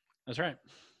humble. That's right.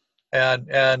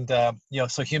 And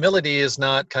so humility is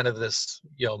not kind of this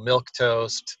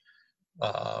milquetoast,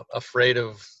 afraid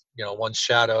of one's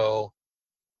shadow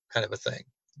kind of a thing.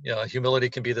 Humility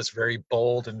can be this very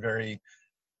bold and very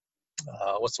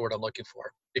what's the word I'm looking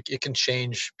for? It can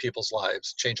change people's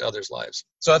lives, change others' lives.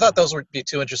 So I thought those would be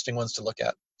two interesting ones to look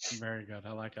at. Very good.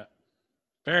 I like it.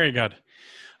 Very good.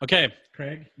 Okay,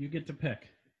 Craig, you get to pick.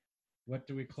 What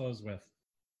do we close with?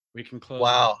 We can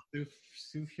close with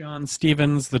Sufjan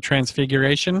Stevens' The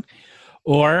Transfiguration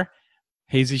or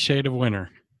Hazy Shade of Winter.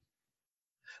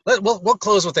 We'll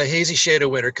close with a hazy shade of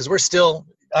winter because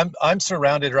I'm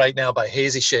surrounded right now by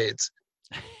hazy shades.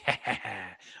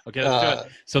 Okay, let's do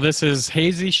it. So this is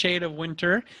Hazy Shade of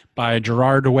Winter by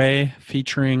Gerard Way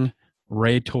featuring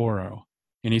Ray Toro.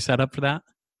 Any setup for that?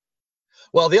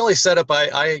 Well, the only setup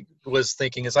I was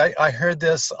thinking is I heard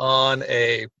this on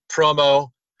a promo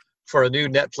for a new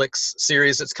Netflix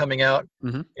series that's coming out,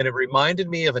 and it reminded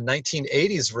me of a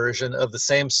 1980s version of the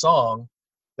same song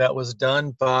that was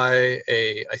done by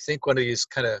I think one of these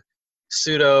kind of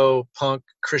pseudo-punk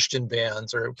Christian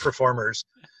bands or performers.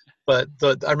 But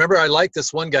I remember I liked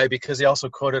this one guy because he also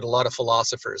quoted a lot of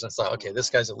philosophers. And I thought, okay, this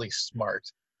guy's at least smart.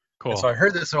 Cool. And so I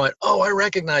heard this and I went, oh, I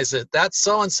recognize it. That's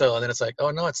so-and-so. And then it's like,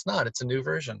 oh, no, it's not. It's a new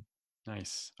version.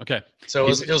 Nice. Okay. So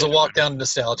it was a walk down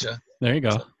nostalgia. There you go.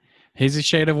 So. Hazy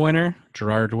Shade of Winter,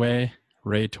 Gerard Way,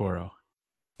 Ray Toro.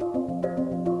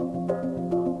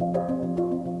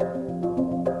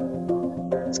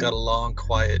 It's got a long,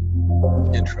 quiet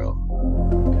intro.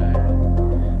 Okay.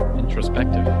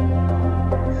 Introspective.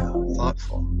 Yeah,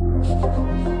 thoughtful.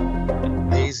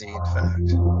 Hazy, in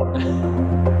fact.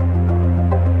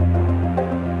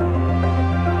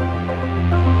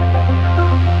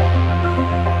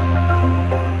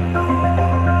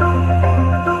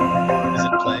 Is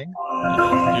it playing? Do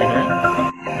you hear it?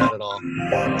 Not at all.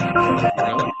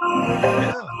 Really?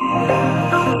 Yeah.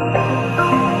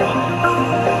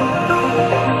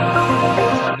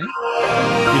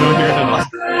 You don't hear it at all?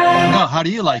 No, how do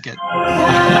you like it? I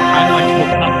like it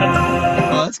a lot.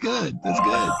 Oh, that's good. That's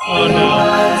good. Oh, no.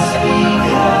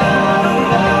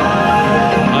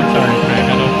 I'm sorry, Craig.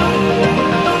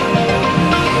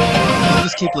 I'll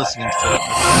just keep listening to it.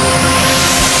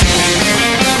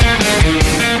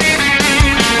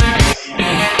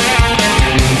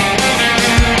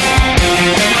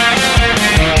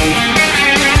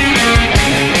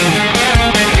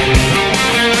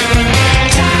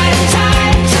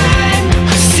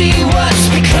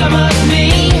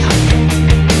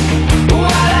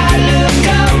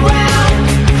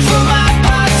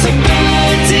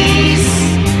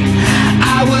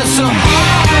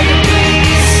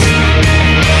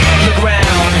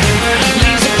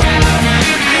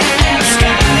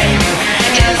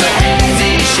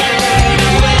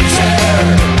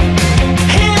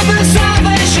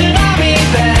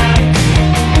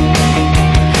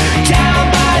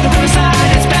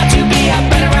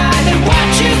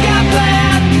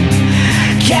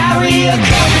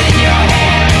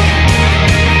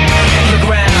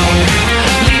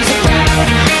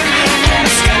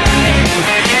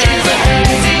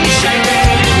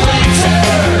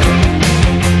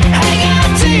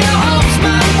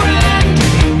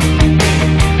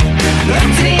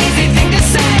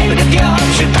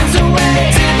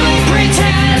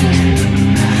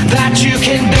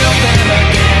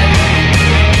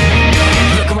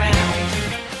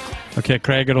 Okay,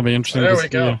 Craig, it'll be interesting. There we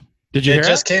go. Did you hear it?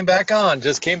 Just came back on.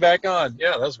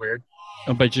 Yeah, that was weird.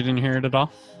 Oh, but you didn't hear it at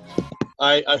all?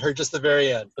 I heard just the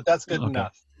very end, but that's good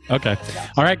enough. Okay.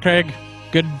 All right, Craig.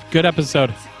 Good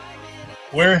episode.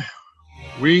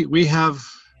 We have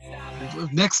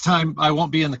next time I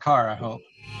won't be in the car, I hope.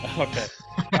 Okay.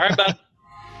 All right, bud.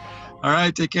 All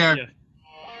right, take care. Yeah.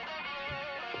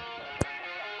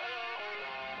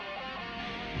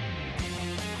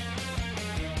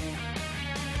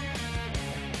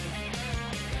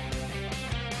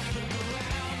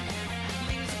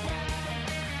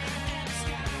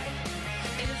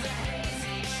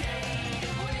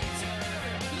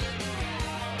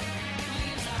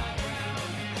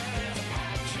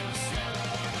 Just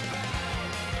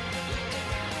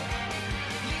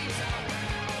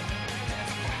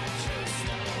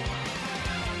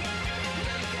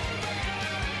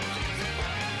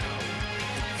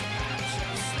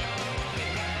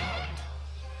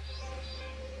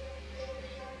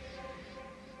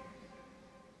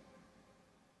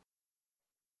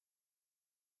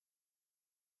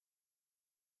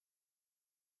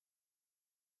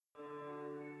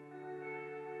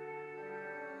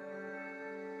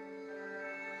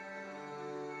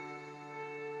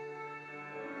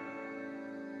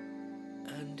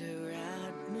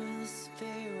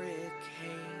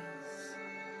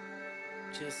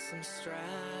just some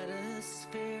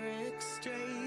stratospheric strays.